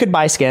that time. You could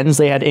buy skins.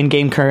 They had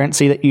in-game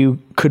currency that you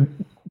could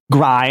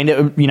grind,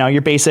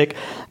 your basic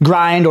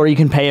grind, or you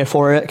can pay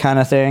for it kind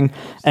of thing.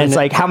 And it's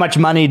like, how much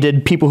money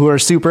did people who are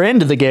super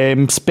into the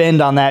game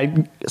spend on that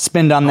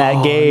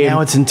game?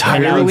 Now it's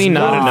entirely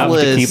not enough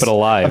to keep it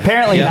alive.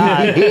 Apparently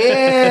not.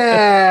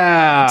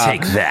 Yeah.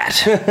 Take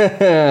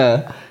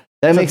that.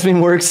 That makes me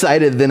more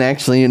excited than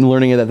actually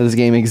learning that this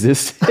game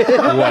existed.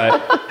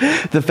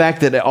 What? The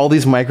fact that all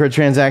these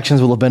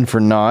microtransactions will have been for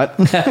naught.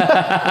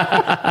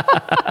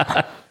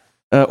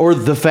 Or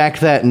the fact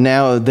that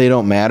now they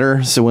don't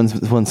matter. So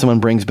when someone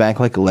brings back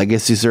a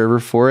legacy server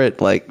for it,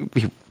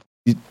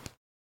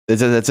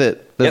 that's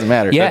it. Doesn't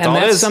matter. Yeah,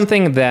 that's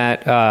something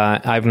that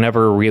I've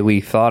never really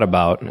thought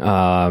about.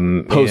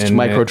 Post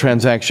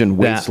microtransaction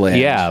wasteland.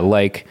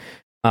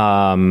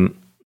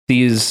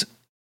 These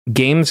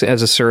games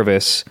as a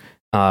service,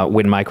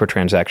 when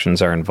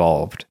microtransactions are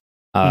involved,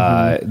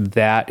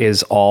 that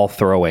is all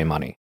throwaway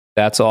money.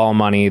 That's all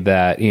money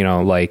that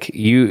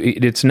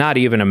it's not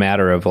even a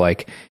matter of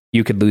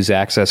you could lose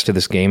access to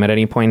this game at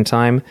any point in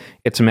time.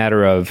 It's a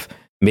matter of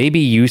maybe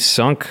you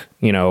sunk,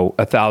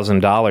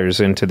 $1,000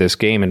 into this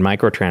game in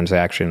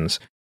microtransactions,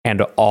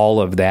 and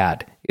all of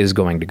that is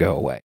going to go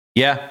away.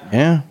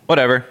 Yeah.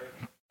 Whatever.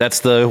 That's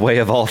the way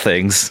of all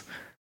things.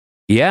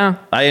 Yeah.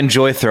 I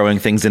enjoy throwing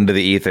things into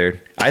the ether.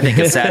 I think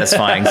it's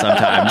satisfying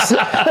sometimes.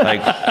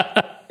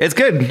 It's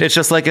good. It's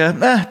just don't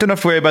have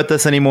to worry about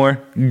this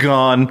anymore.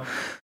 Gone.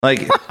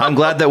 I'm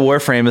glad that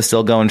Warframe is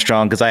still going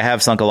strong, because I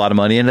have sunk a lot of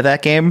money into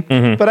that game.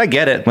 But I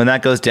get it. When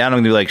that goes down,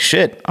 I'm going to be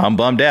shit, I'm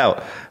bummed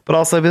out. But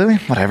also,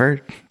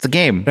 whatever. It's a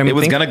game. It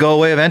was going to go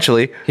away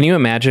eventually. Can you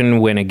imagine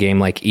when a game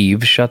like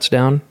Eve shuts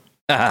down?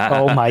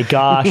 Oh my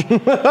gosh.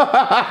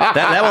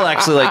 that will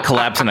actually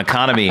collapse an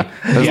economy.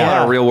 There's a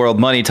lot of real world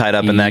money tied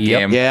up in that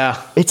game.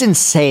 Yeah. It's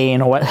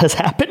insane what has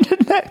happened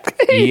in that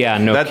game. Yeah,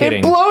 no kidding.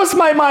 It blows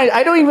my mind.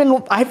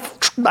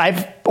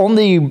 I've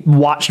only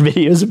watched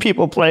videos of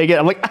people playing it.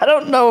 I'm I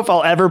don't know if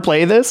I'll ever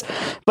play this,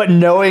 but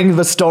knowing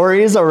the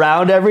stories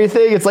around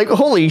everything, it's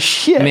holy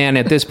shit. Man,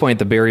 at this point,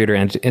 the barrier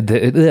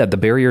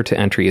to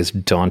entry is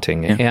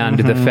daunting. Yeah. And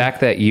the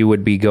fact that you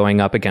would be going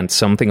up against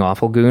Something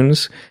Awful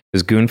goons,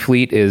 because Goon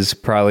Fleet is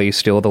probably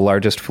still the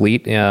largest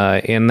fleet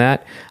in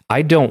that.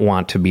 I don't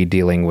want to be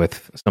dealing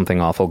with Something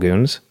Awful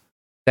goons.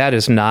 That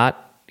is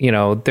not,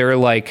 they're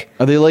Are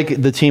they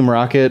the Team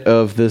Rocket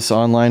of this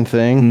online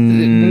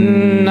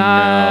thing?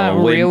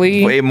 Not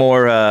really. Way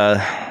more,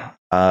 I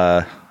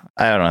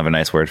don't have a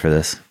nice word for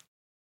this.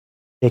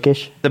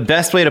 Dickish? The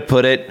best way to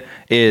put it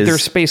is... They're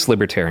space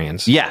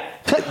libertarians. Yeah.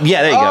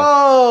 Yeah, there you go.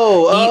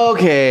 Oh,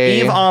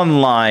 okay. EVE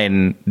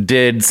Online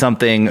did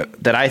something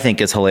that I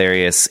think is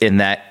hilarious, in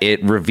that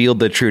it revealed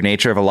the true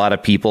nature of a lot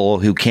of people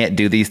who can't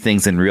do these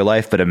things in real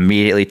life, but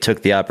immediately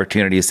took the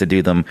opportunities to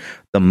do them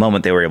the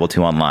moment they were able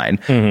to online.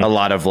 A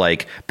lot of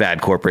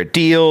bad corporate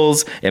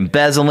deals,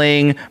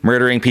 embezzling,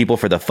 murdering people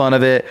for the fun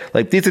of it.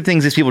 These are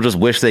things these people just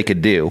wish they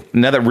could do.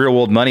 Now that real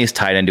world money is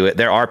tied into it,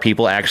 there are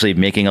people actually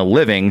making a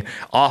living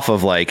off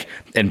of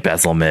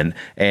embezzlement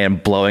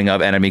and blowing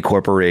up enemy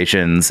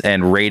corporations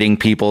and raiding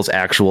people's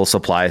actual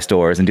supply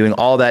stores and doing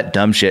all that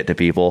dumb shit to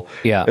people.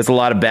 Yeah. There's a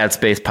lot of bad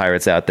space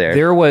pirates out there.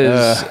 There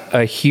was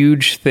a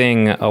huge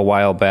thing a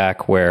while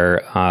back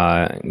where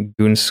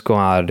Goon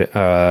Squad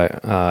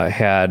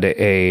had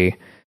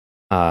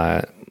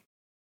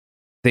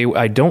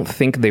I don't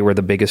think they were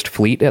the biggest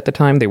fleet at the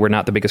time. They were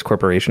not the biggest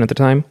corporation at the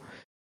time.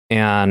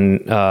 and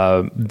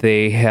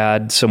they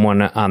had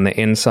someone on the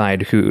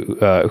inside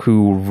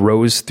who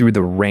rose through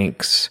the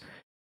ranks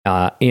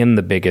in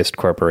the biggest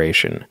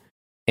corporation,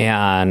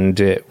 and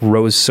it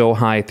rose so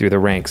high through the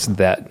ranks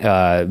that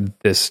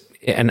this.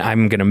 And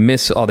I'm going to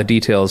miss all the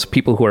details.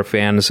 People who are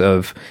fans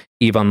of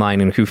EVE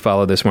Online and who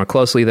follow this more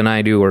closely than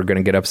I do are going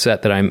to get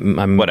upset that I'm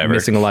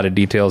missing a lot of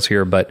details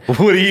here. But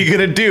what are you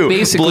going to do?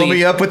 Basically, blow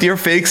me up with your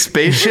fake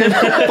spaceship?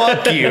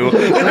 Fuck you.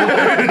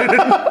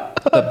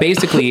 But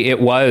basically,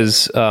 it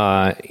was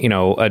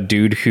a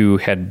dude who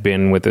had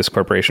been with this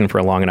corporation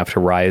for long enough to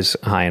rise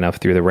high enough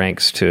through the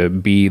ranks to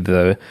be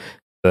the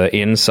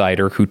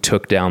insider who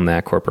took down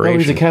that corporation. Oh,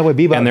 he's a Cowboy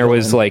Bebop. And there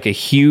was like a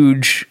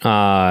huge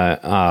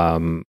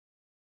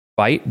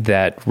fight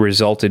that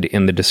resulted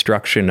in the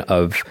destruction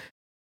of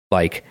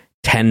like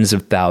tens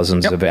of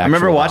thousands of actual I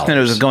remember watching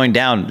dollars. it was going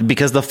down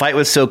because the fight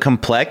was so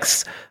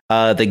complex.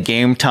 The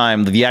game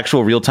time, the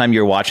actual real time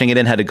you're watching it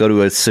in, had to go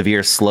to a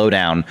severe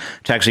slowdown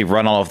to actually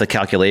run all of the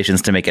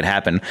calculations to make it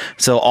happen.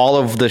 So all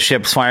of the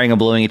ships firing and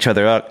blowing each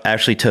other up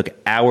actually took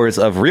hours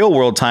of real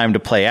world time to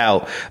play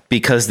out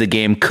because the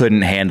game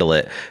couldn't handle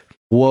it.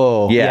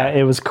 Whoa. Yeah,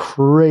 it was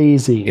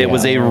crazy. It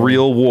was a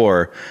real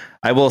war.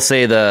 I will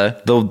say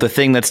the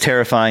thing that's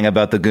terrifying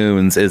about the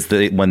goons is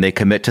that when they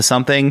commit to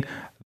something,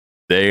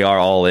 they are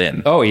all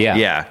in. Oh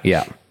yeah.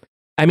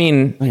 I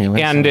mean,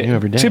 and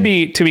to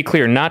be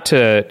clear, not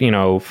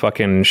to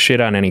fucking shit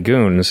on any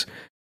goons.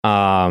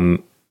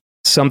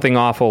 Something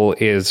Awful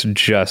is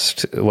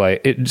just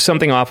like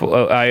Something Awful.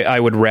 I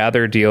would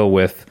rather deal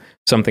with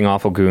Something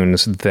Awful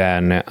goons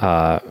than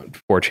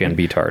 4chan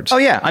betards. Oh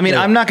yeah, I mean,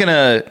 I'm not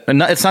gonna.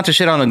 It's not to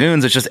shit on the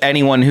goons. It's just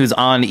anyone who's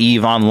on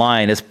EVE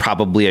Online is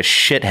probably a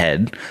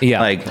shithead.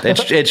 Yeah, like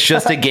it's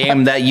just a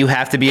game that you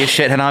have to be a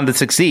shithead on to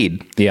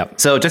succeed. Yeah.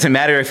 So it doesn't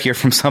matter if you're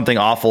from Something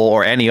Awful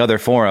or any other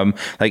forum.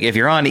 Like if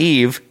you're on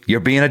EVE, you're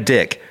being a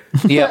dick.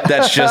 Yeah,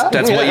 that's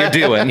what you're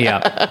doing. Yeah,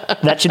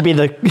 that should be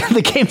the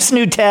game's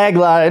new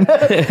tagline.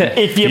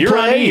 If you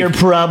play, you're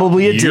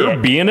probably a dick. You're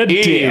being a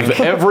dick.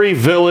 Every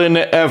villain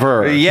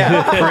ever.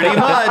 Yeah, pretty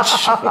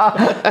much.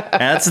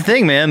 And that's the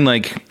thing, man.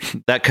 Like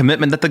that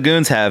commitment that the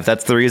goons have.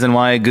 That's the reason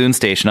why Goon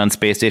Station on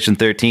Space Station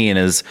 13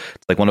 is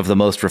like one of the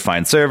most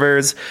refined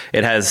servers.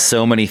 It has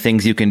so many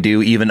things you can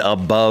do, even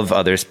above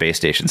other space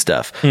station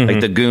stuff. Mm-hmm.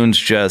 Like the goons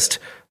just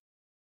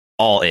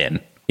all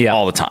in,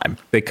 all the time.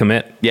 They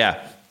commit.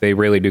 Yeah. They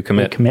really do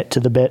commit. They commit to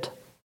the bit.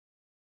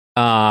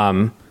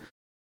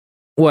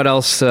 What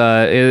else?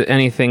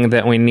 Anything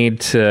that we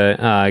need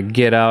to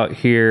get out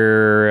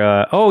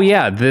here?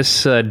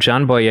 This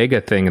John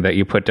Boyega thing that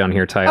you put down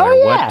here, Tyler. Oh,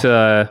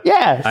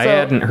 yeah. What? I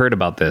hadn't heard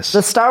about this.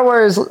 The Star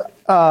Wars,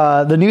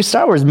 the new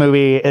Star Wars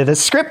movie, the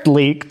script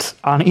leaked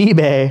on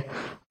eBay.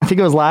 I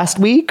think it was last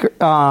week,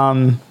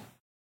 and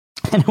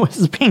it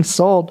was being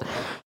sold.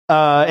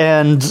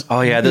 This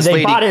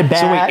lady bought it back.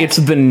 So wait, it's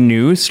the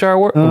new Star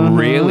Wars? Mm-hmm.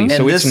 Really?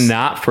 So it's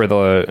not for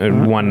the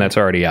one that's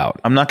already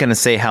out. I'm not going to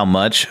say how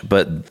much,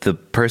 but the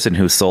person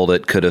who sold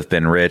it could have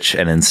been rich,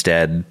 and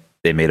instead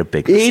they made a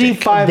big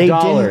mistake. $85. They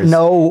didn't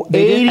know. I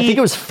think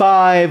it was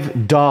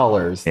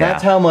 $5. Yeah.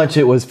 That's how much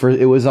it was for.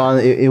 It was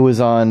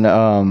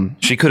on.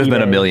 She could have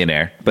been a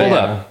millionaire, but hold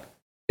up.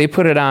 They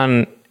put it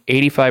on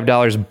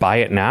 $85. Buy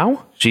it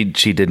now. She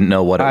didn't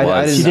know what it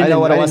was. She didn't know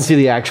what it was. I didn't see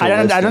the actual.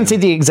 I don't see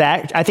the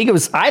exact. I think it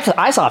was.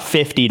 I saw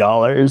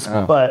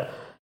 $50, but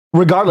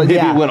regardless,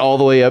 maybe it went all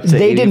the way up to.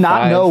 They 85. did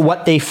not know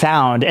what they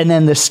found, and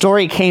then the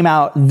story came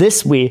out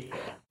this week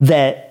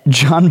that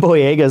John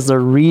Boyega is the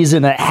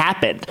reason it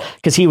happened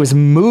because he was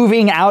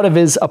moving out of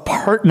his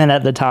apartment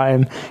at the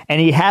time, and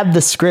he had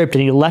the script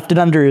and he left it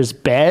under his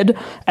bed,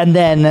 and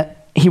then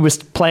he was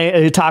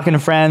talking to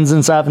friends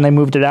and stuff, and they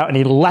moved it out, and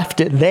he left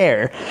it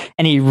there,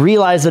 and he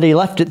realized that he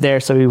left it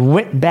there, so he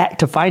went back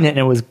to find it, and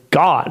it was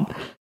gone.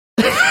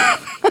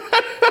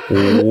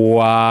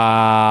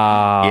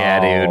 Wow.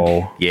 Yeah,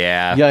 dude.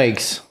 Yeah.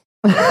 Yikes.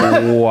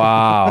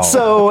 Wow.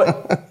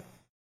 So,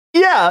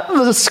 yeah,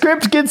 the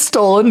script gets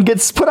stolen,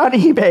 gets put on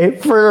eBay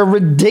for a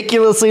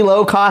ridiculously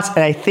low cost,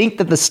 and I think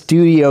that the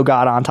studio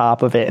got on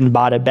top of it and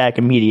bought it back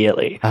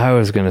immediately. I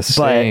was gonna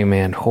say,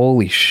 man,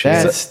 holy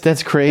shit,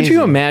 that's crazy. Could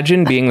you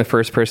imagine being the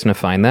first person to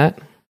find that?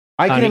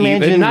 I can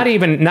imagine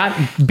not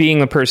being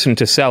the person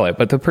to sell it,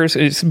 but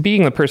it's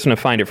being the person to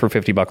find it for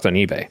 $50 on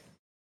eBay.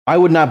 I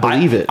would not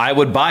believe it. I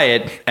would buy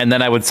it, and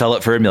then I would sell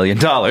it for $1 million.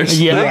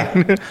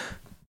 Yeah.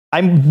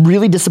 I'm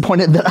really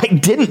disappointed that I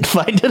didn't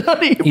find it on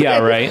eBay. Yeah,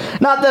 right.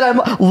 Not that I'm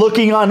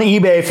looking on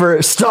eBay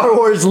for Star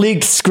Wars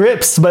leaked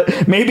scripts,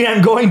 but maybe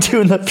I'm going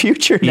to in the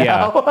future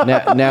now.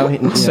 Yeah.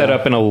 now set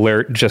up an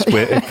alert just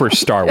for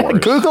Star Wars.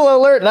 Google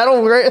alert.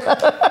 That'll work.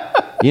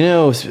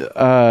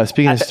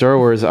 Speaking of Star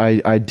Wars,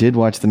 I did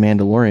watch The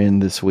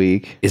Mandalorian this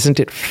week. Isn't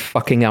it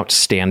fucking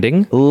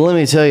outstanding? Let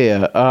me tell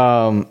you,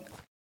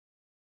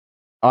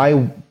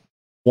 I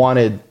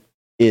wanted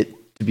it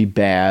to be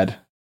bad.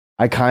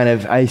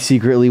 I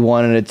secretly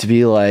wanted it to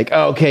be like,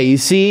 okay, you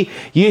see,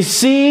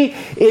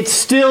 it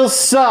still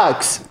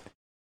sucks.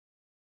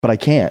 But I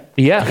can't.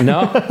 Yeah, no.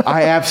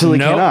 I absolutely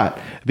cannot.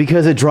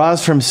 Because it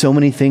draws from so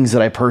many things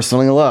that I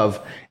personally love.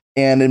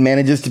 and it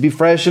manages to be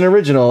fresh and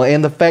original.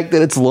 And the fact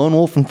that it's Lone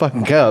Wolf and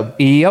fucking Cub.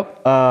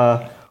 Yep.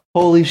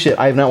 Holy shit.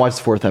 I have not watched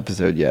the 4th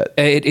episode yet.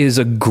 It is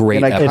a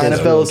great and I episode. kind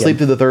of fell asleep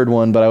through the 3rd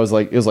one, but it was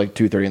like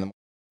 2:30 in the morning.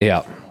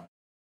 Yeah.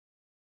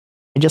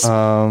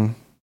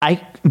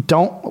 I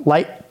don't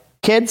like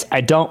kids.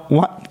 I don't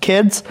want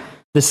kids.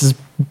 This has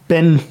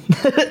been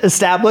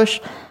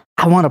established.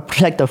 I want to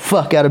protect the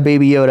fuck out of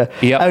Baby Yoda.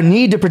 Yep. I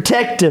need to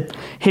protect him.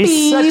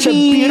 He's such a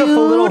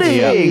beautiful little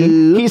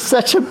thing. He's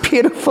such a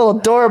beautiful,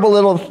 adorable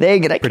little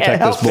thing, and I can't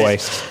help this boy.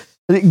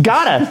 it. You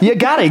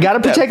gotta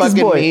protect this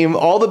boy. Meme,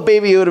 all the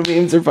Baby Yoda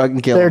memes are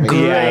fucking killing They're me.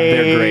 great. Yeah,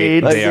 they're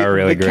great. Like, They are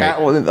really the great.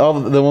 Cat one,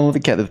 the one with the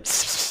cat. It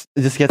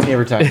just gets me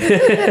every time.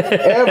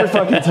 Every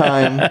fucking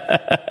time.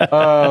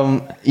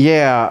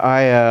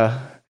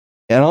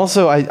 And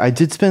also I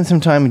did spend some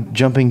time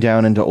jumping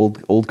down into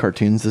old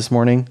cartoons this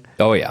morning.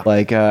 Oh yeah.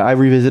 Like I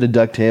revisited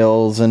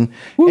DuckTales and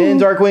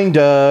Darkwing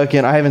Duck,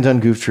 and I haven't done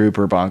Goof Troop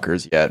or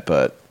Bonkers yet,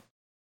 but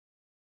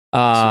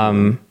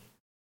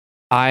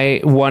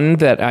one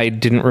that I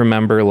didn't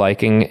remember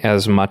liking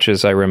as much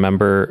as I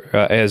remember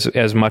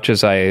as much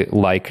as I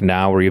like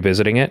now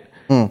revisiting it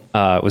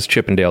was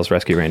Chip 'n Dale's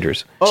Rescue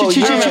Rangers. Oh, I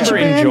remember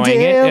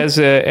enjoying it as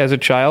a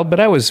child, but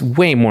I was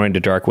way more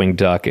into Darkwing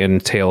Duck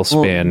and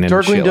Tailspin and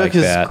Darkwing shit Duck like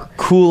is that.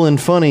 cool and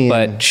funny.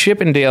 But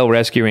Chip 'n Dale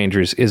Rescue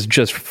Rangers is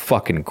just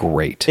fucking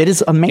great. It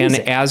is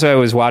amazing. And as I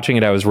was watching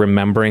it, I was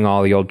remembering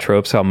all the old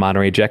tropes, how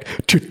Monterey Jack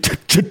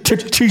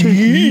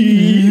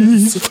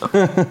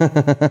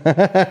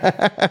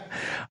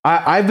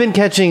I've been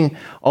catching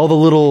all the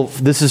little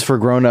 "this is for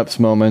grown-ups"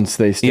 moments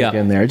they stick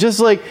in there. Just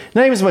like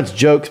not even so much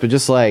jokes, but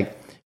just like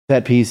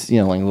that piece,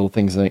 like little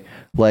things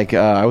like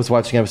I was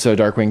watching an episode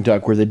of Darkwing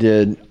Duck where they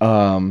did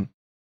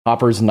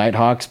Hopper's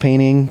Nighthawks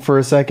painting for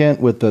a second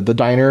with the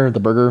diner, the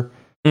burger,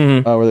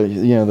 where I'm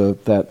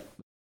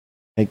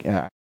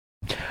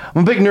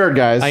a big nerd,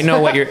 guys. I know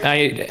what you're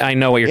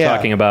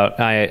talking about.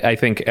 I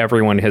think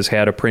everyone has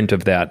had a print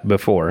of that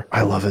before.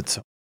 I love it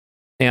so.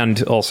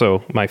 And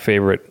also my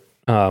favorite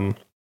Tom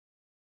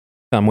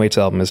Waits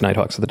album is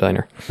Nighthawks at the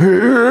Diner.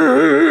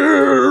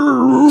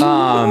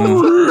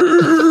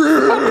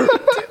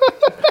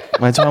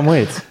 My Tom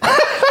Waits.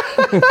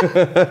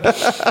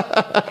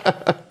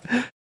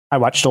 I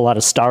watched a lot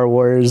of Star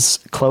Wars,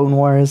 Clone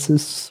Wars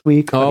this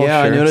week. Oh,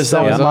 yeah, sure. I noticed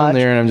that was So on much.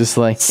 there, and I'm just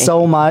like,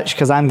 So much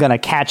because I'm going to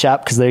catch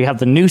up because they have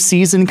the new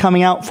season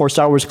coming out for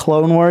Star Wars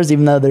Clone Wars,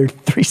 even though they're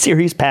 3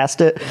 series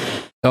past it.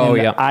 Oh,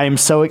 And yeah. I'm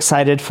so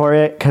excited for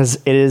it because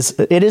it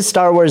is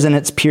Star Wars in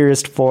its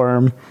purest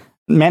form.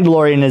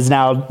 Mandalorian is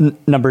now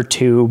number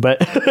 2,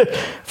 but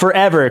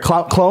forever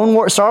Clone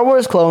Wars, Star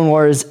Wars Clone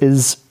Wars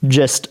is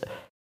just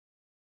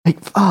like,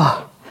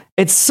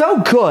 it's so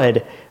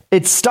good.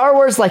 It's Star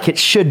Wars like it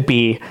should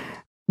be.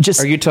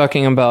 Are you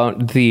talking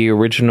about the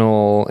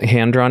original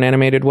hand-drawn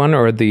animated one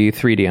or the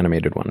 3D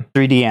animated one?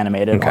 3D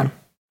animated one.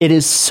 It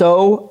is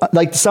so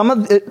like some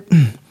of it.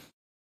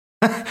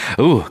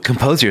 Ooh,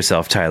 compose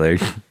yourself, Tyler.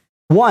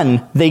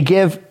 One, they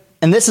give,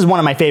 and this is one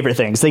of my favorite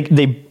things.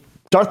 They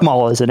Darth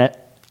Maul is in it,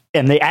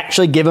 and they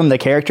actually give him the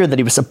character that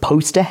he was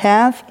supposed to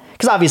have.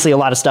 Because obviously a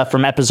lot of stuff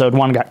from episode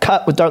 1 got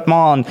cut with Darth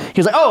Maul, and he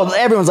was like, oh,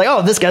 everyone's like,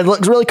 oh, this guy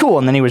looks really cool.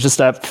 And then he was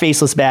just a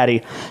faceless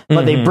baddie.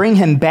 But they bring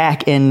him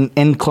back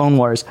in Clone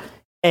Wars.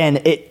 And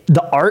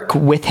the arc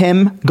with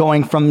him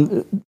going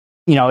from,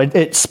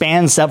 it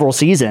spans several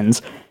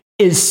seasons,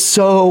 is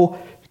so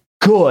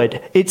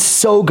good. It's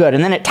so good.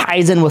 And then it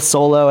ties in with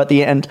Solo at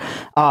the end.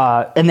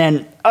 And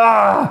then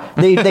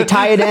they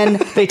tie it in.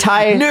 They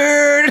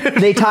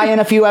tie in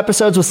a few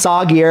episodes with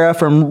Saw Gerrera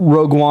from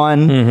Rogue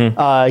One.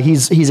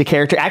 He's a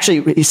character.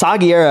 Actually, Saw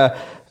Gerrera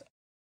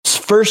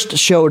first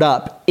showed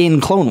up in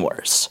Clone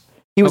Wars.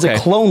 He was a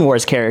Clone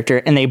Wars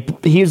character, and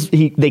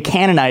they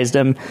canonized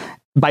him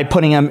by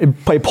pulling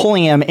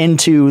him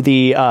into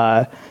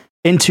the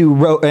in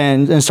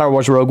Star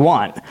Wars Rogue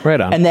One. Right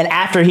on. And then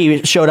after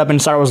he showed up in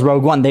Star Wars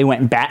Rogue One, they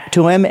went back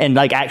to him and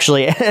like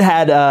actually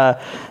had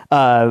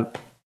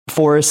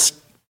Forrest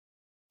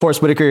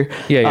Whitaker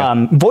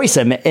voice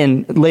him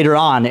in later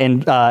on,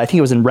 and I think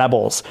it was in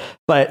Rebels.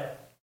 But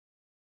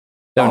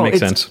that would make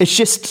sense.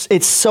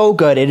 It's so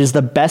good. It is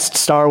the best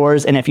Star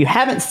Wars, and if you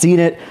haven't seen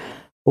it,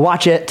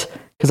 watch it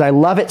because I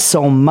love it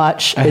so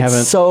much.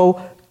 It's so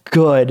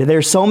good.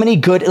 There's so many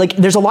good,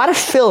 there's a lot of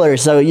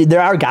fillers. So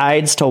there are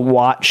guides to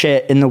watch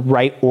it in the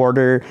right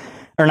order,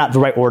 or not the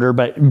right order,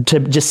 but to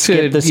just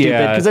skip the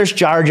stupid, because there's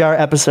Jar Jar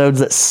episodes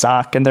that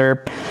suck, and there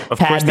are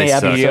Padme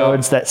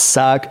episodes that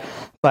suck,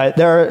 but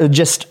there are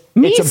just,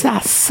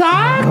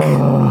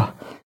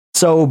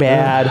 so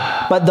bad.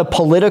 But the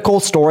political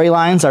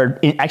storylines are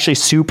actually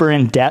super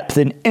in depth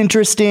and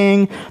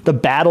interesting. The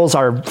battles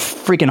are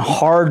freaking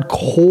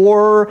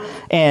hardcore,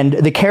 and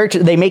the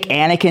character, they make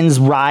Anakin's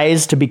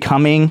rise to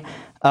becoming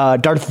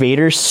Darth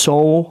Vader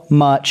so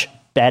much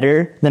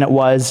better than it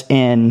was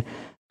in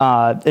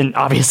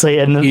obviously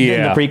in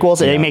the prequels.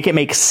 They make it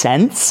make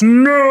sense.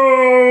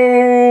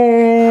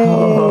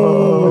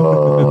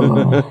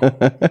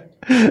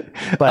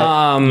 But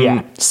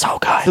so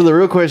good. So the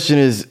real question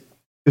is,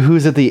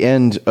 Who's at the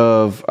end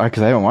of?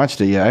 Because I haven't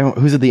watched it yet.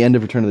 Who's at the end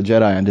of Return of the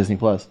Jedi on Disney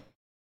Plus?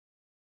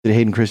 Is it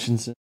Hayden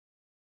Christensen,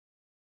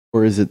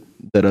 or is it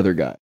that other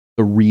guy,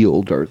 the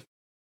real Darth?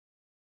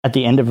 At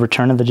the end of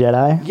Return of the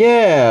Jedi?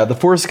 Yeah, the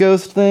Force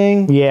Ghost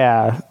thing.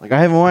 Yeah. Like, I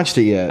haven't watched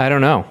it yet. I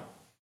don't know.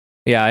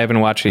 Yeah, I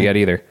haven't watched it yet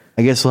either.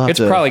 I guess we'll have it's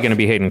probably going to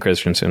be Hayden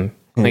Christensen.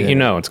 Like, you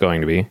know it's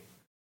going to be.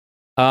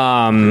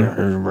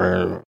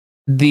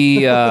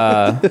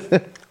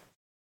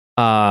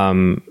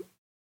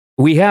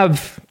 We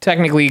have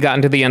technically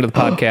gotten to the end of the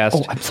podcast.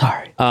 Oh, I'm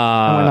sorry.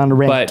 I went on a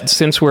rant. But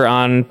since we're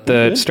on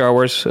the Star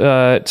Wars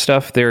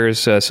stuff, there's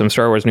some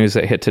Star Wars news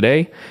that hit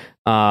today.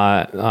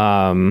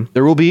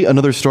 There will be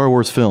another Star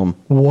Wars film.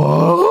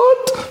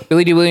 What?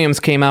 Billy D. Williams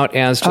came out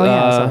as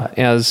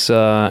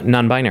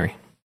non-binary.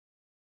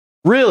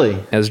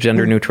 Really? As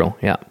gender neutral,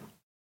 yeah.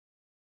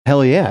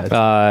 Hell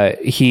yeah.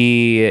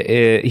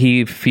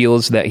 He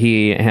feels that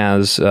he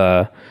has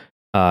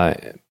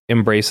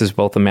embraces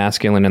both the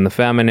masculine and the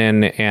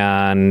feminine,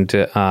 and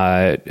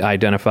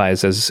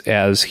identifies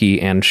as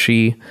he and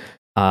she,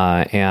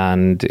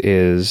 and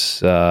is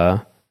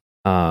so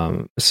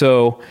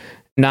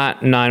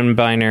not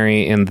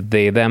non-binary in the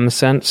they-them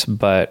sense,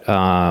 but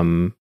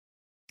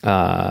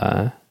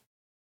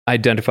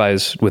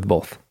identifies with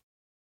both.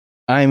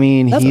 I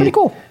mean, that's pretty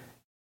cool.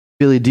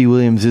 Billy D.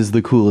 Williams is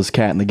the coolest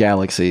cat in the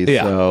galaxy.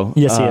 Yeah. So,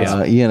 yes, he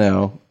is. You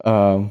know,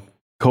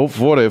 Colt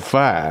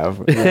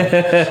 45.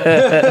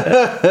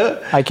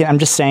 I'm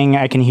just saying,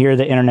 I can hear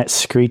the internet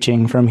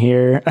screeching from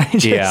here.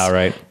 Yeah,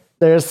 right.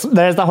 There's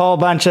a whole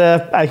bunch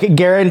of, I can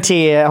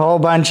guarantee a whole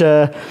bunch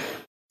of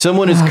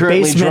someone is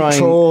currently basement drawing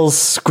trolls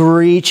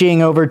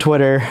screeching over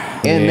Twitter.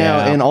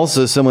 And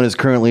also someone is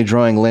currently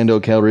drawing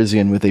Lando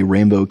Calrissian with a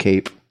rainbow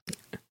cape.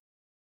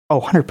 Oh,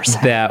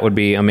 100%. That would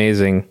be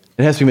amazing.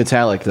 It has to be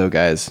metallic though,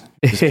 guys.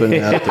 Just putting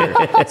it out there.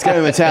 It's got to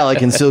be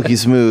metallic and silky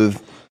smooth.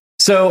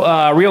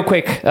 So, real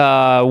quick,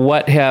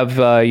 what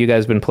have you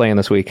guys been playing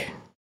this week?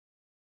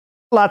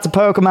 Lots of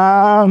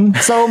Pokemon.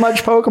 So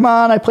much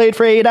Pokemon. I played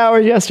for 8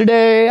 hours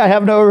yesterday. I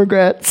have no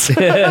regrets.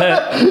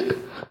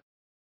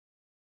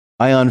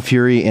 Ion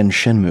Fury and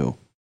Shenmue.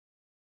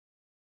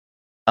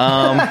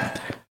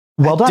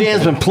 Well done.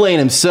 Dan's been playing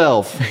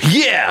himself.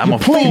 Yeah, I'm a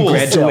fool.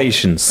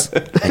 Congratulations.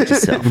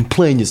 You've been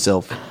playing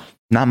yourself.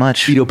 Not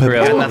much. Vito Pepper.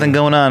 Got nothing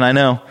going on. I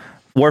know.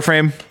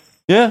 Warframe.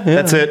 Yeah.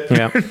 That's it.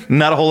 Yeah.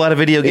 Not a whole lot of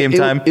video game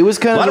time. It was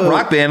kind a lot of of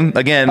Rock Band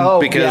again,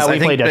 because we I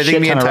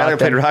think me and Tyler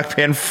played Rock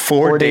Band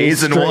 4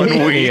 days in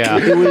 1 week. Yeah.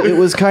 It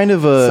was kind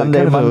of a Sunday,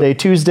 kind of Monday,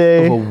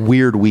 Tuesday. a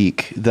weird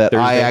week that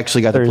I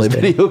actually got to play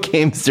video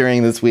games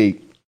during this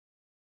week.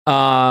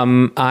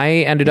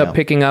 I ended up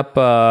picking up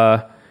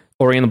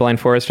Ori and the Blind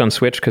Forest on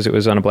Switch because it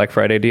was on a Black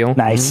Friday deal.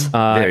 Nice.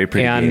 Very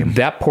pretty game.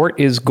 That port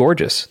is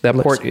gorgeous. That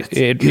port,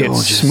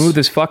 it's smooth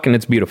as fuck and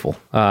it's beautiful.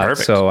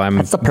 Perfect. So I'm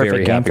That's the perfect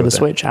very game happy for the with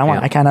Switch. That.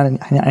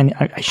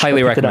 I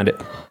Highly recommend it.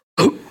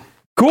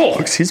 Cool.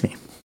 Excuse me.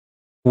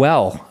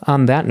 Well,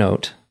 on that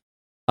note,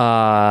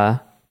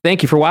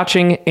 thank you for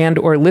watching and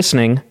or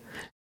listening.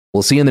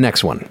 We'll see you in the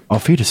next one.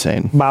 Auf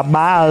Wiedersehen.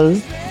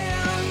 Bye-bye.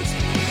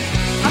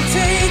 I'm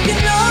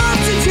taking off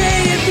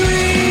today and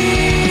breathe.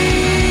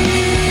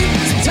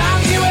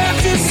 Sometimes you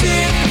have to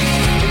sit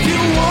if you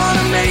want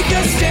to make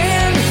a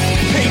stand.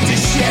 Hate to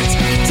shit,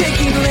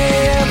 taking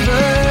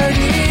liberties.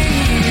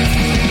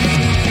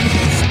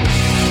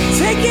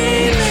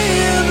 Taking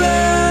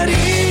liberties.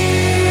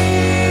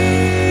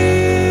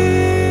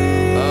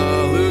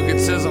 Luke, it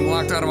says I'm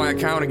locked out of my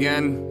account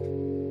again.